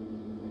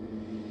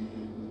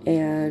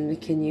 And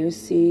can you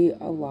see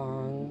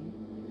along,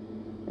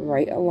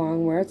 right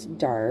along where it's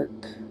dark?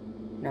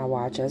 Now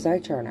watch as I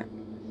turn it.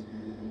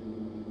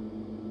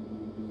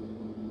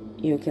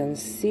 You can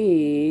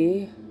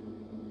see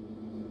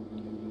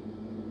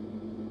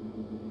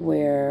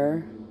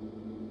where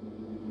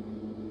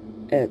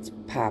it's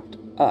popped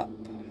up.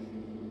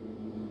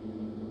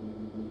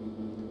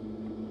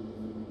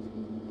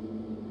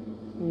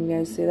 You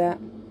guys see that?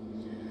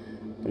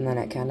 And then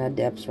it kind of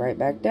dips right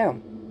back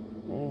down.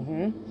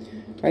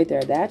 Right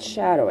there, that's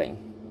shadowing.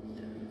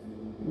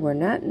 We're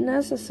not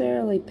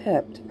necessarily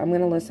pipped. I'm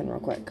going to listen real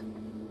quick.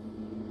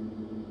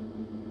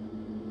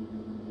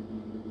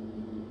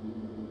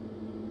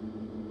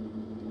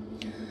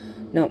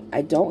 No,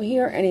 I don't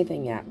hear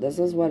anything yet. This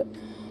is what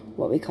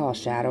we call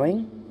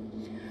shadowing,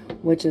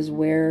 which is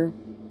where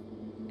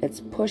it's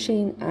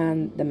pushing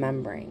on the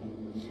membrane.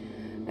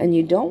 And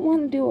you don't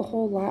want to do a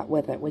whole lot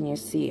with it when you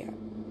see it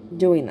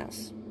doing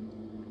this.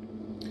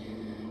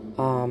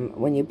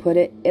 When you put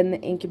it in the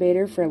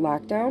incubator for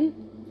lockdown,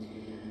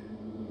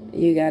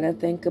 you got to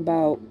think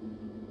about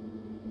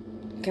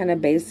kind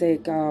of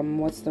basic,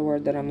 what's the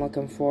word that I'm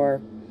looking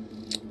for?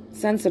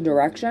 Sense of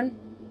direction,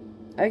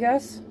 I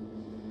guess.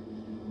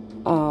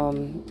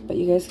 But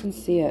you guys can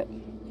see it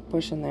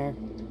pushing there,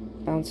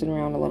 bouncing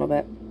around a little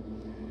bit.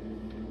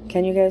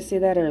 Can you guys see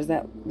that, or is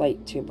that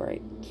light too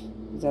bright?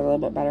 Is that a little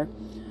bit better?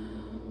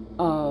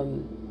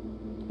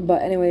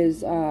 But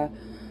anyways,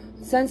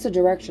 sense of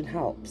direction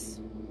helps.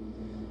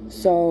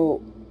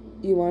 So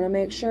you want to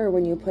make sure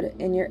when you put it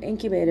in your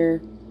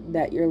incubator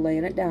that you're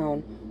laying it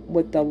down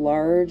with the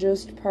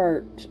largest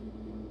part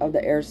of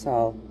the air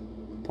cell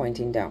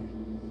pointing down.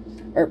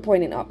 Or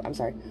pointing up, I'm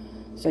sorry.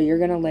 So you're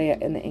going to lay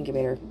it in the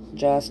incubator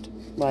just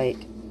like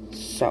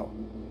so.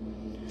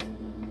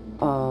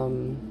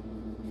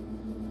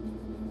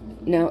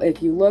 Now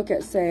if you look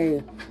at,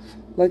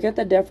 look at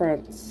the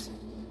difference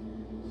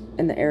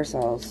in the air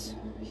cells.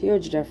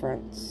 Huge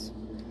difference.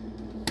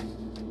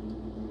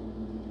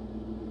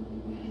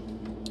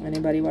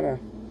 Anybody wanna?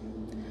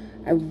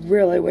 I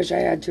really wish I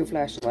had 2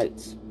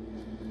 flashlights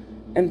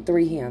and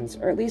 3 hands,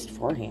 or at least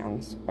 4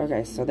 hands.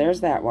 Okay, so there's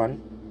that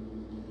one.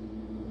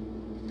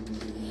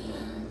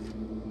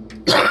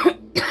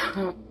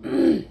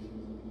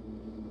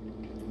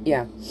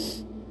 Yeah.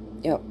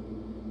 Yep.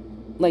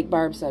 Like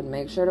Barb said,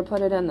 make sure to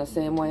put it in the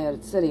same way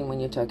it's sitting when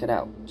you took it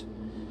out.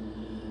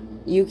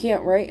 You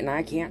can't write and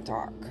I can't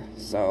talk,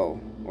 so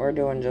we're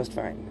doing just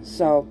fine.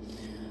 So,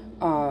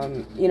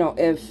 you know,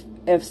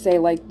 if say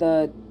like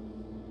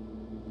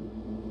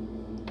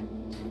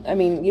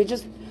you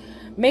just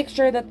make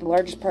sure that the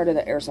largest part of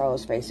the air cell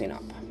is facing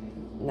up.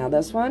 Now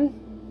this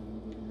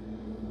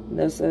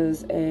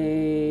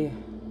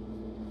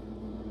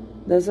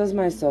is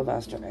my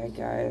Sylvester egg,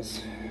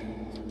 guys.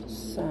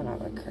 Son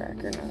of a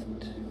cracker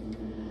nut.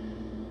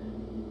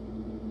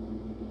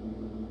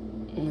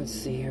 Let's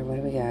see here, what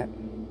do we got?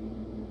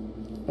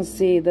 Let's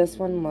see, this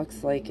one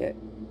looks like it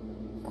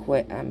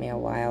quit on me a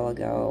while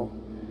ago.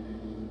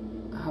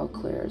 How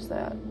clear is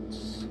that?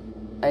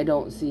 I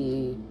don't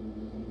see.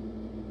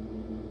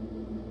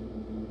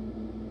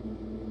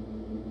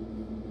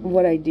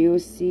 What I do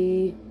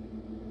see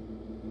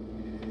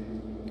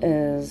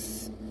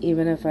is,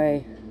 even if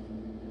I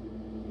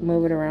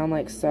move it around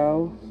like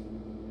so,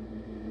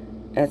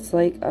 it's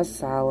like a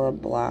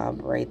solid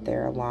blob right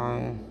there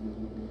along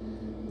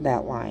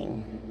that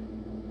line.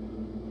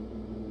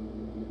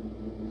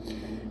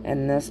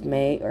 And this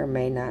may or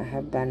may not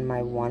have been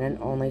my one and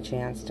only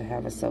chance to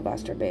have a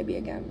Sylvester baby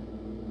again.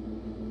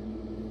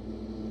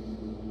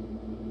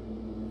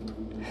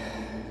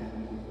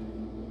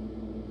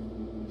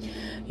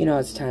 You know,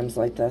 it's times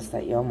like this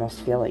that you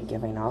almost feel like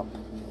giving up.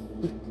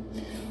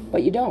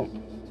 But you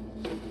don't.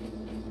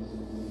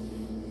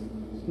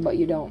 But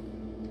you don't.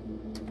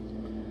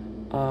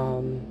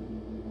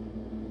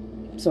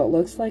 So it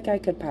looks like I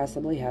could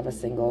possibly have a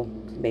single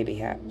baby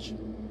hatch.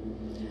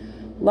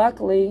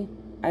 Luckily,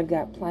 I've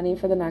got plenty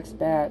for the next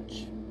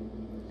batch.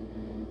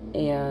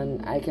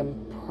 And I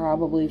can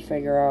probably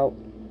figure out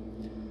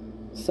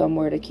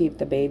somewhere to keep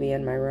the baby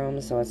in my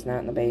room so it's not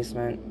in the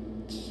basement.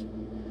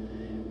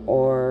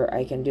 Or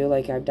I can do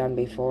like I've done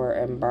before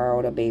and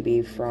borrowed a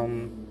baby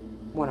from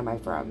one of my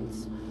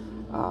friends.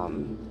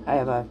 I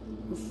have a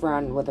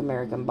friend with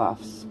American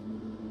Buffs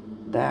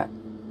that,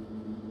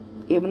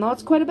 even though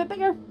it's quite a bit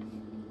bigger,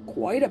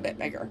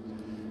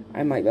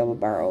 I might be able to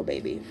borrow a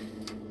baby.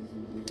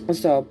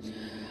 So,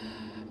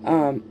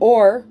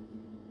 or,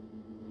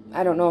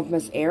 I don't know if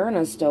Miss Erin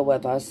is still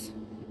with us.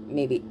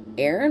 Maybe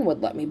Erin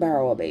would let me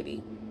borrow a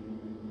baby.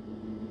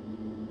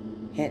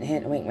 Hint,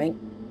 hint, wink, wink.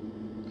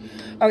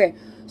 Okay,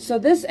 so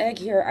this egg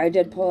here I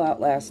did pull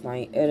out last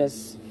night.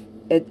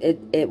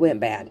 It went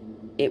bad.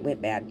 It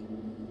went bad.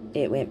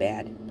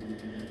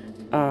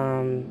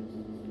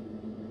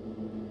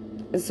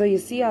 So you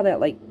see all that,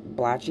 like,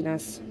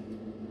 blotchiness?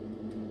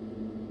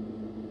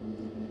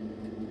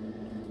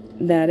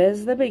 That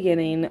is the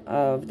beginning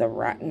of the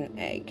rotten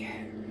egg.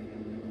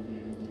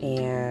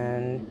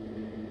 And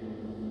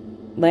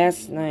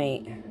last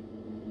night,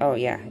 oh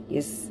yeah,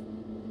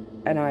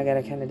 I know I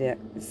gotta kind of do it.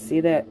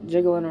 See that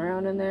jiggling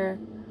around in there?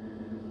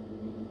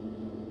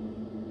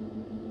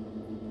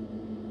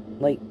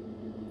 Like,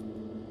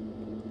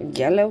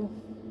 yellow?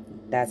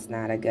 That's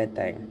not a good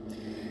thing.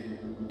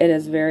 It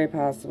is very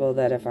possible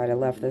that if I'd have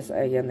left this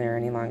egg in there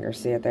any longer,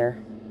 see it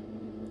there?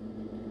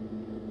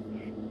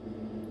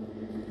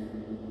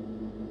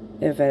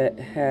 If it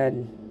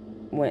had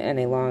went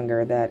any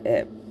longer, that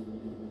it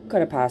could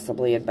have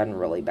possibly had been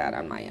really bad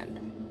on my end.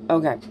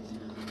 Okay.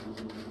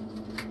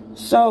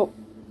 So,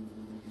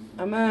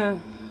 I'm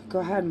gonna go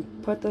ahead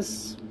and put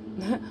this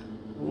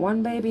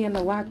one baby into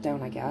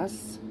lockdown, I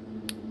guess.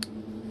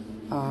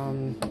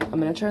 I'm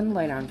gonna turn the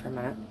light on for a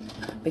minute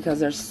because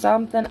there's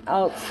something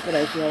else that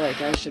I feel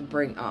like I should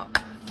bring up.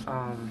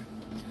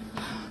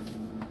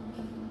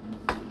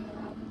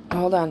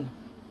 Hold on.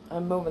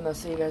 I'm moving this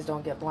so you guys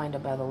don't get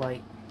blinded by the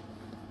light.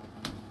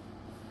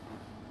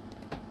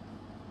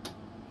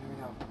 Here we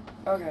go.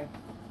 Okay.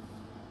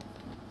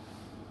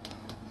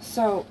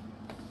 So,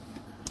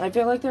 I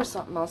feel like there's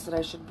something else that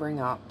I should bring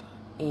up.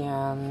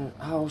 And,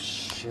 oh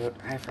shoot,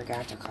 I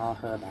forgot to call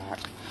her back.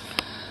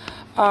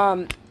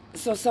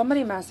 So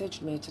somebody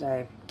messaged me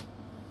today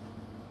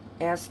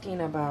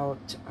asking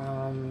about,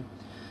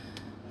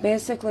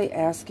 basically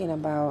asking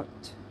about,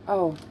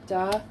 oh,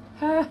 duh,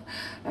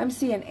 I'm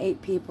seeing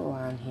 8 people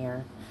on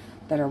here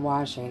that are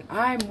watching.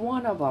 I'm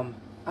one of them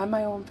on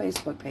my own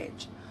Facebook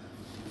page.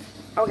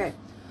 Okay,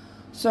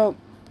 so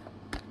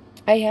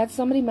I had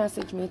somebody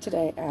message me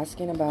today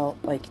asking about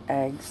like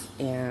eggs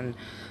and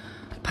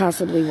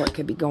possibly what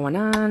could be going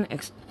on,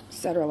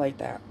 etc. like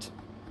that.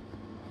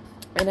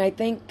 And I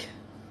think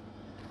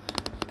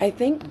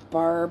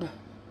Barb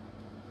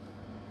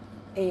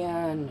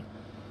and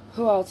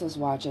who else is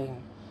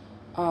watching?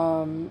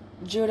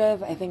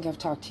 Judith, I think I've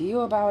talked to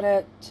you about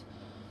it.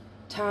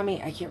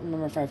 Tommy, I can't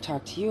remember if I've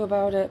talked to you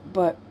about it,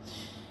 but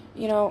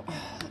you know,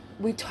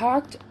 we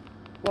talked,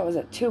 what was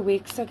it, 2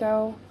 weeks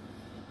ago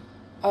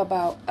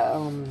about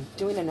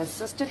doing an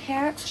assisted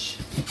hatch,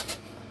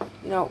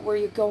 you know, where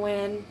you go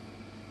in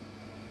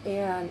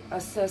and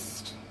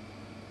assist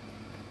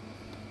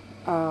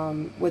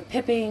with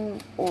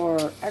pipping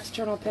or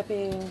external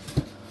pipping,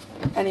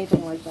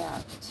 anything like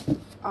that.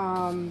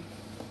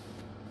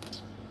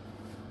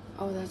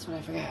 Oh, that's what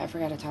I forgot. I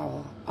forgot a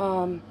towel.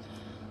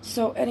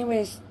 So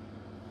anyways,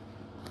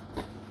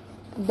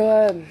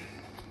 I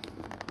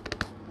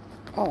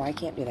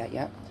can't do that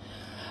yet.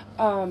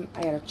 I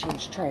gotta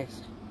change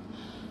trays.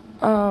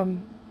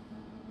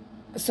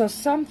 So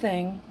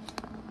something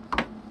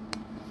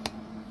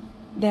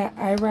that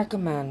I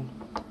recommend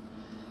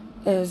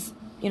is,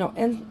 you know,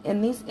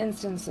 in these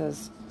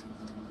instances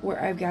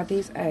where I've got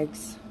these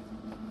eggs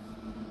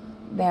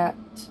that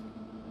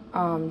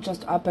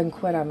just up and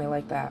quit on me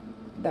like that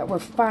were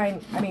fine,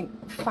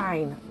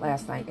 fine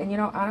last night. And, you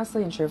know,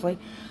 honestly and truthfully,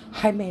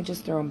 I may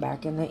just throw them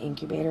back in the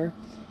incubator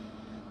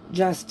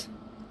just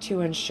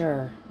to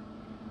ensure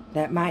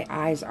that my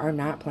eyes are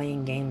not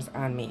playing games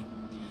on me.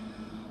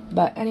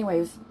 But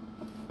anyways,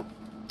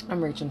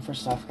 I'm reaching for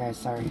stuff, guys,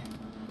 sorry.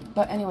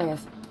 But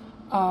anyways,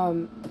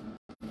 I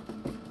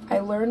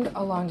learned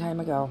a long time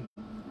ago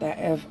that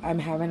if I'm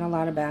having a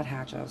lot of bad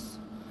hatches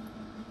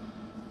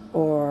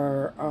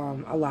or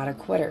a lot of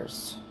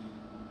quitters,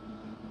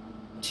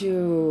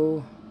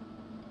 to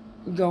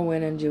go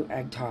in and do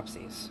egg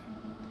topsies.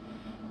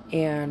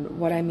 And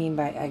what I mean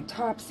by egg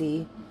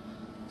topsy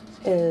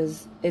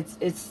is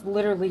it's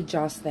literally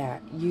just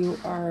that. You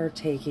are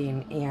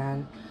taking,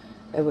 and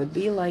it would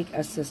be like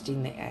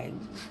assisting the egg,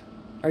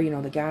 or, you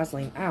know, the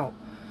gosling out.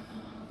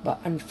 But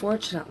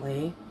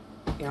unfortunately,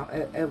 you know,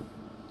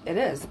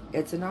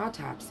 it's an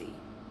autopsy.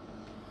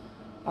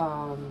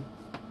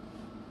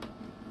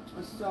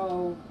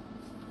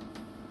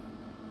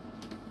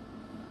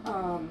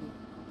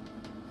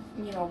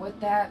 You know, with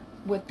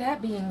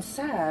that being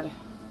said,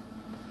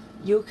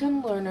 you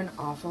can learn an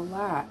awful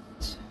lot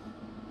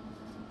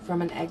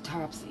from an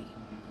egg-topsy.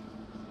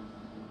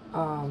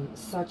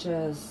 Such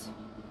as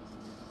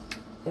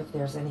if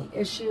there's any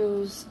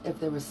issues, if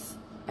there was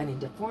any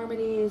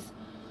deformities.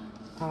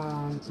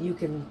 You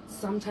can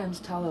sometimes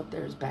tell if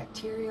there's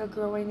bacteria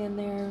growing in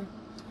there.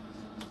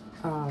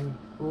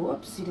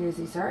 Whoopsie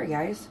daisy, sorry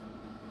guys.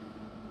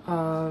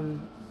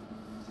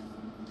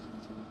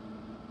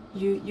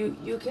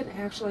 You can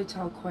actually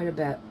tell quite a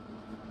bit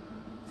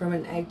from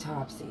an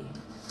egg-topsy.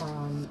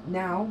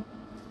 Now,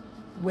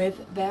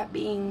 with that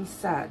being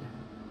said,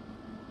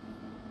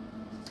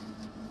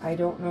 I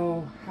don't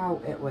know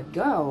how it would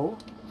go,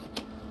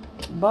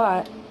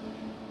 but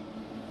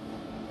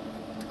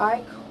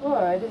I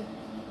could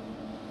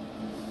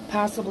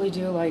possibly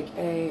do like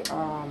a,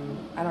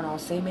 I don't know,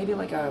 say maybe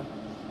like a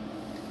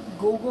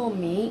Google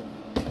Meet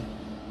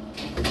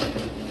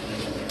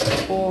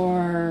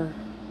or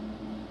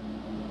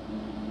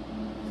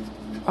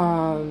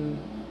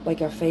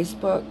like a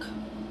Facebook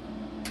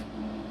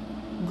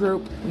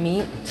group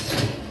meet,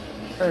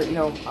 or, you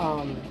know,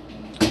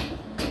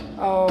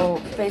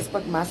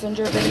 Facebook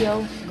Messenger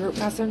video, group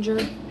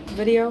Messenger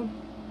video,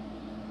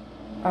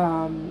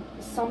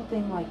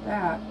 something like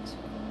that.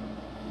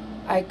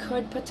 I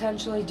could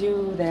potentially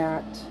do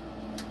that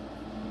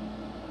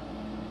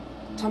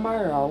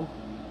tomorrow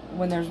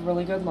when there's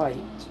really good light.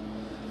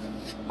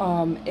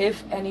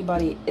 If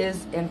anybody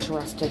is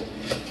interested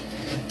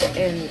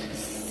in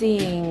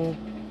seeing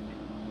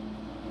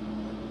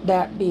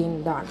that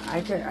being done,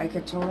 I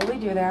could totally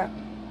do that.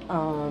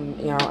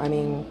 You know, I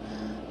mean,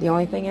 the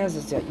only thing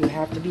is that you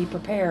have to be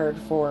prepared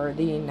for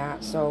the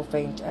not so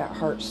faint at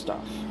heart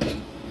stuff.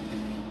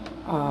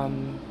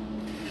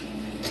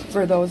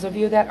 For those of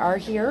you that are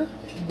here,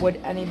 would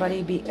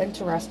anybody be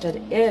interested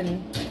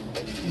in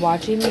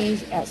watching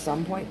these at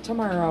some point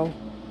tomorrow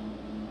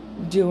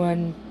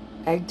doing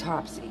egg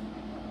topsy?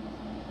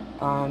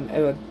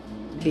 It would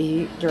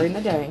be during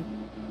the day,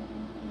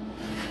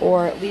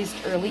 or at least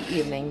early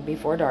evening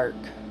before dark,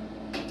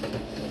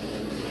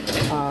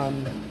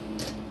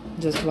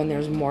 just when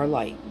there's more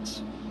light.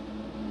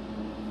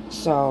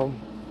 So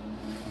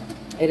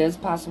it is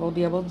possible to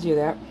be able to do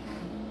that.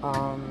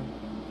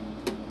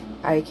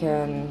 I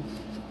can,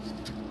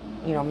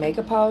 you know, make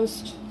a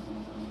post.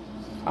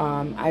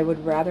 I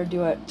would rather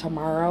do it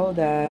tomorrow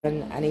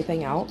than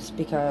anything else,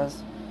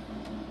 because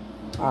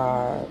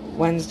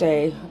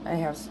Wednesday I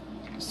have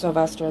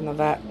Sylvester in the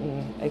vet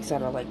and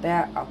etc. like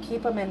that. I'll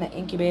keep them in the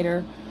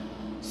incubator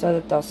so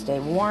that they'll stay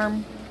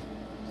warm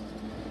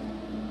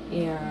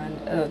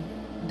and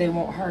they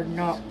won't harden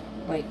up,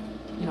 like,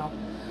 you know,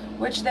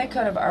 which they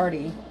could have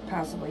already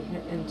possibly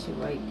hit into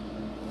like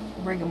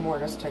rigor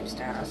mortis type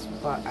status,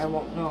 but I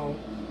won't know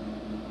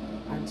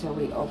until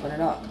we open it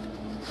up.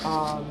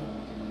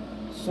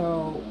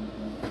 So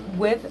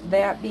with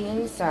that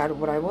being said,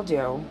 what I will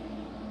do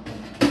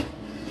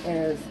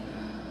is,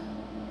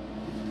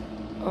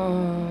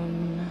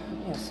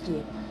 yes,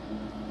 Steve.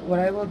 What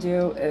I will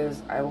do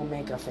is I will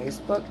make a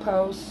Facebook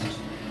post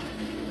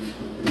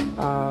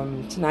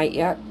tonight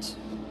yet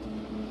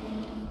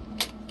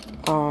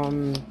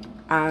on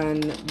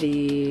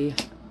the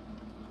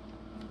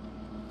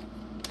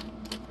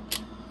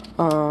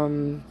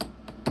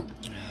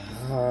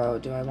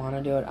do I want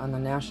to do it on the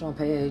national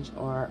page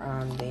or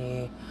on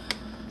the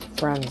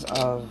Friends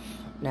of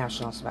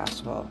National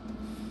Sebastopol?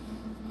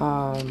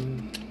 Well,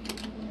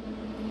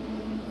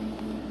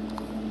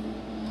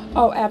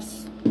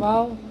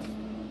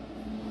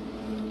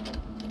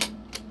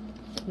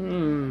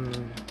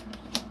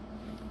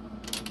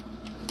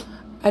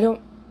 I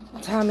don't,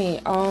 Tommy,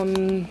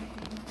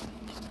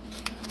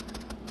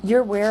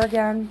 you're where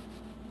again?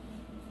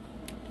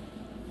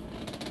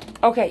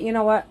 Okay, you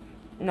know what?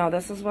 No,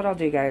 this is what I'll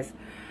do, guys.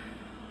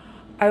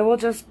 I will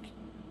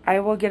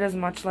get as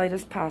much light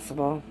as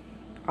possible.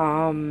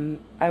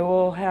 I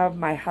will have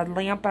my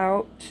headlamp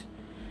out,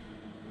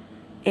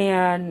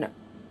 and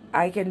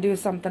I can do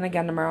something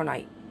again tomorrow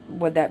night.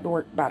 Would that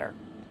work better?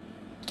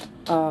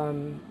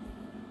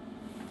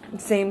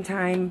 Same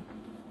time,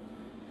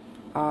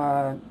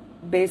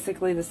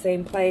 basically the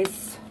same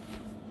place.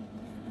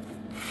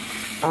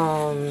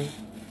 Well,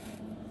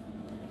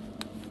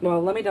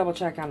 let me double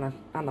check on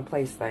the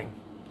place thing.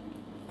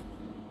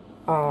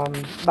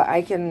 But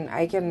I can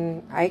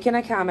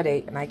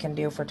accommodate, and I can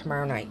do for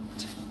tomorrow night.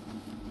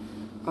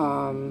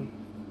 I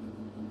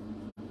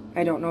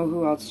don't know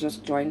who else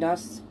just joined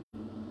us.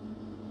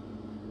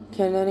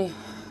 Can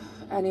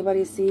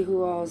anybody see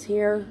who all's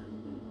here?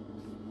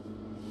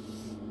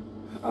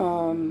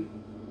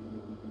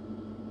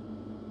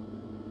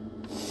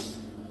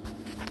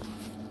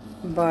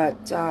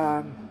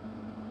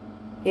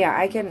 Yeah,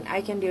 I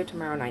can do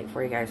tomorrow night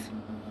for you guys.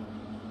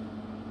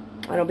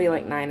 It'll be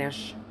like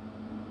 9-ish.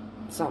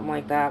 Something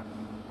like that.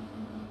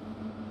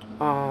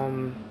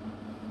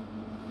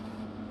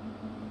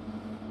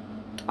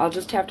 I'll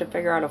just have to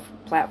figure out a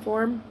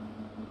platform.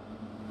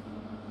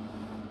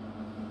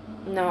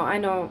 No, I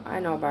know,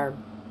 Barb.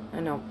 I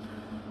know.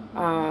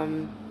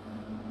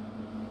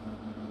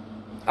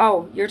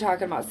 Oh, you're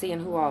talking about seeing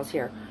who all's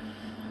here.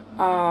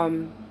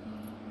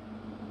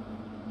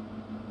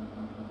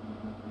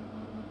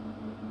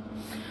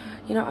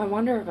 You know, I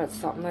wonder if it's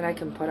something that I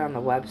can put on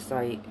the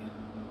website.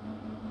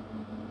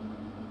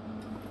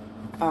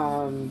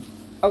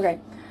 Okay.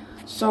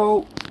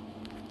 So,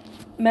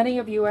 many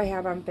of you I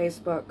have on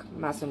Facebook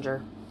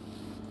Messenger.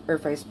 Or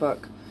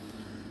Facebook.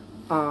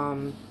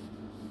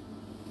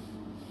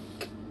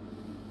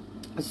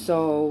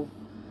 So,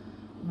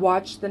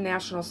 watch the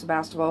National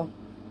Sebastopol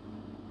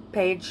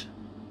page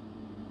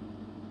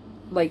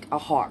like a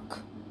hawk,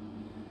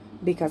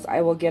 because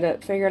I will get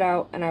it figured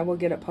out and I will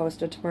get it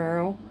posted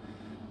tomorrow.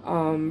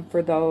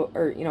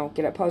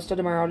 Get it posted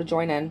tomorrow to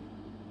join in,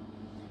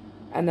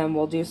 and then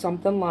we'll do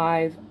something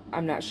live.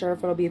 I'm not sure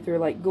if it'll be through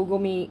like Google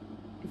Meet,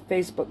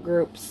 Facebook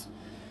groups,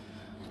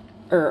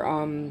 or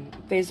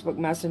Facebook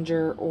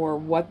Messenger, or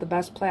what the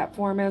best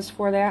platform is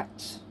for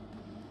that.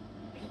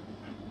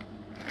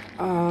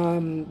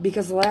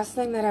 Because the last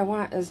thing that I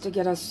want is to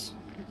get us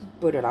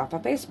booted off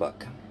of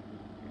Facebook.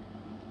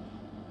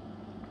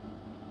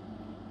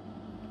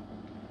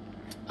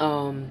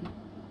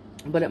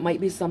 But it might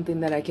be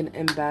something that I can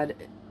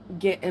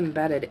get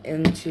embedded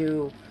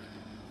into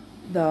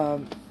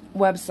the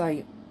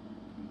website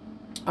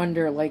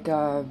under like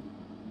a,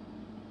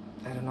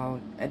 I don't know,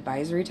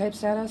 advisory type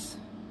status.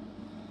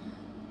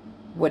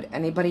 Would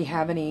anybody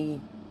have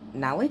any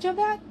knowledge of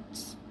that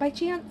by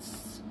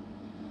chance?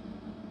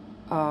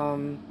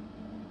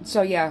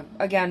 So yeah,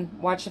 again,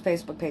 watch the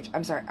Facebook page.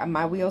 I'm sorry,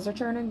 my wheels are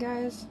turning,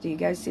 guys. Do you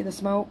guys see the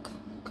smoke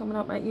coming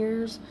out my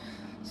ears?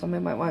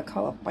 Somebody might want to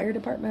call a fire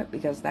department,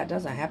 because that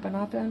doesn't happen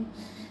often.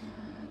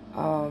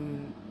 Oh,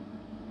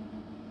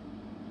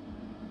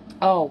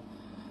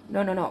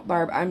 no,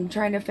 Barb, I'm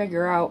trying to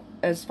figure out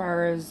as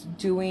far as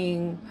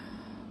doing,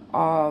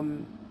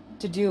 to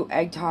do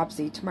egg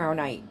topsy tomorrow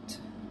night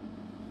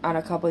on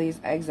a couple of these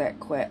eggs that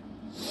quit.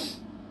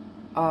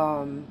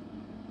 And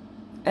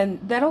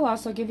that'll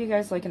also give you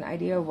guys like an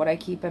idea of what I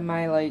keep in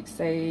my, like,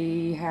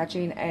 say,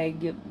 hatching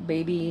egg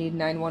baby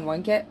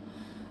 911 kit.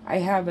 I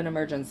have an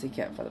emergency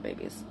kit for the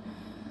babies.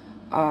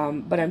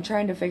 But I'm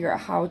trying to figure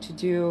out how to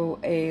do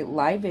a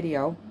live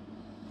video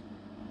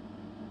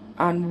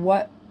on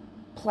what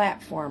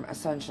platform,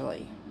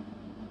 essentially.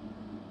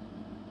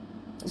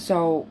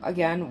 So,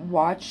 again,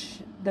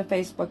 watch the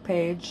Facebook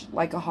page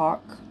like a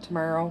hawk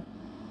tomorrow.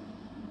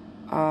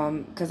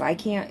 Because I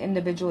can't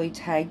individually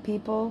tag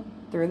people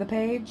through the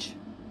page.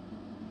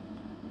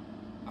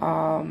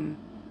 But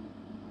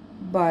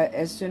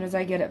as soon as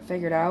I get it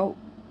figured out,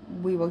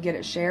 we will get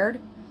it shared.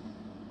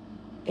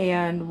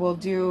 And we'll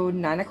do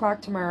 9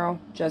 o'clock tomorrow.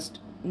 Just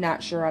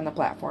not sure on the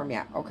platform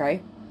yet,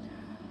 okay?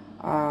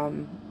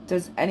 To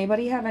Does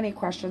anybody have any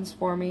questions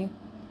for me?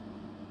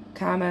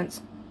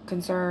 Comments,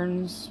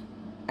 concerns,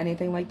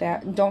 anything like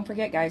that? And don't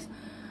forget, guys,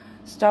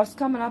 stuff's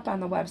coming up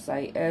on the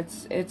website.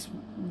 It's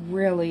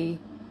really,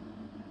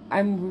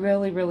 I'm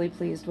really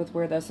pleased with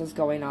where this is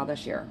going all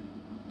this year.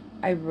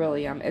 I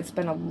really am. It's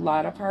been a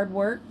lot of hard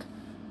work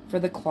for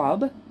the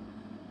club,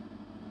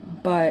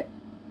 but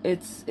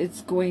it's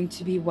going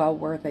to be well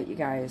worth it, you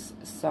guys.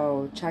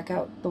 So check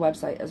out the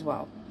website as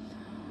well.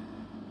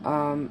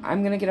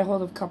 I'm gonna get a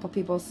hold of a couple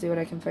people, see what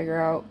I can figure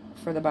out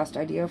for the best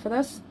idea for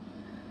this,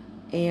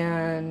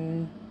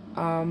 and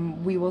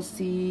we will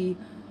see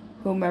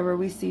whomever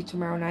we see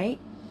tomorrow night.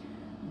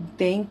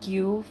 Thank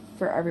you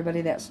for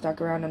everybody that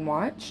stuck around and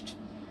watched.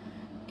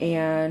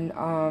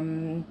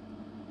 And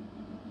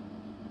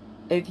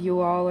if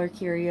you all are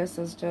curious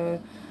as to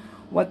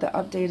what the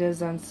update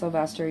is on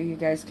Sylvester, you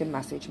guys can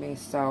message me.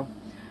 So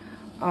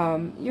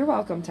you're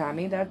welcome,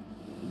 Tommy. That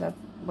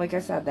like I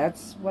said,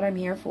 that's what I'm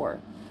here for.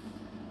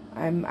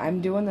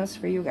 I'm doing this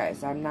for you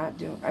guys. I'm not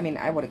doing, I mean,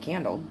 I would have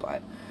candled,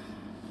 but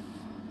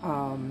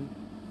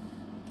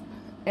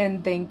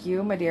and thank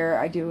you, my dear.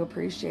 I do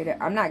appreciate it.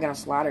 I'm not gonna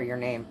slaughter your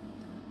name.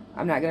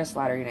 I'm not gonna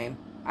slaughter your name.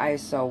 I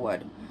so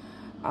would.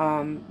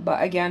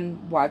 But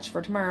again, watch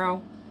for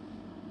tomorrow,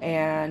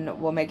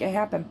 and we'll make it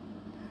happen.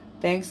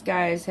 Thanks,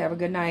 guys. Have a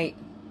good night.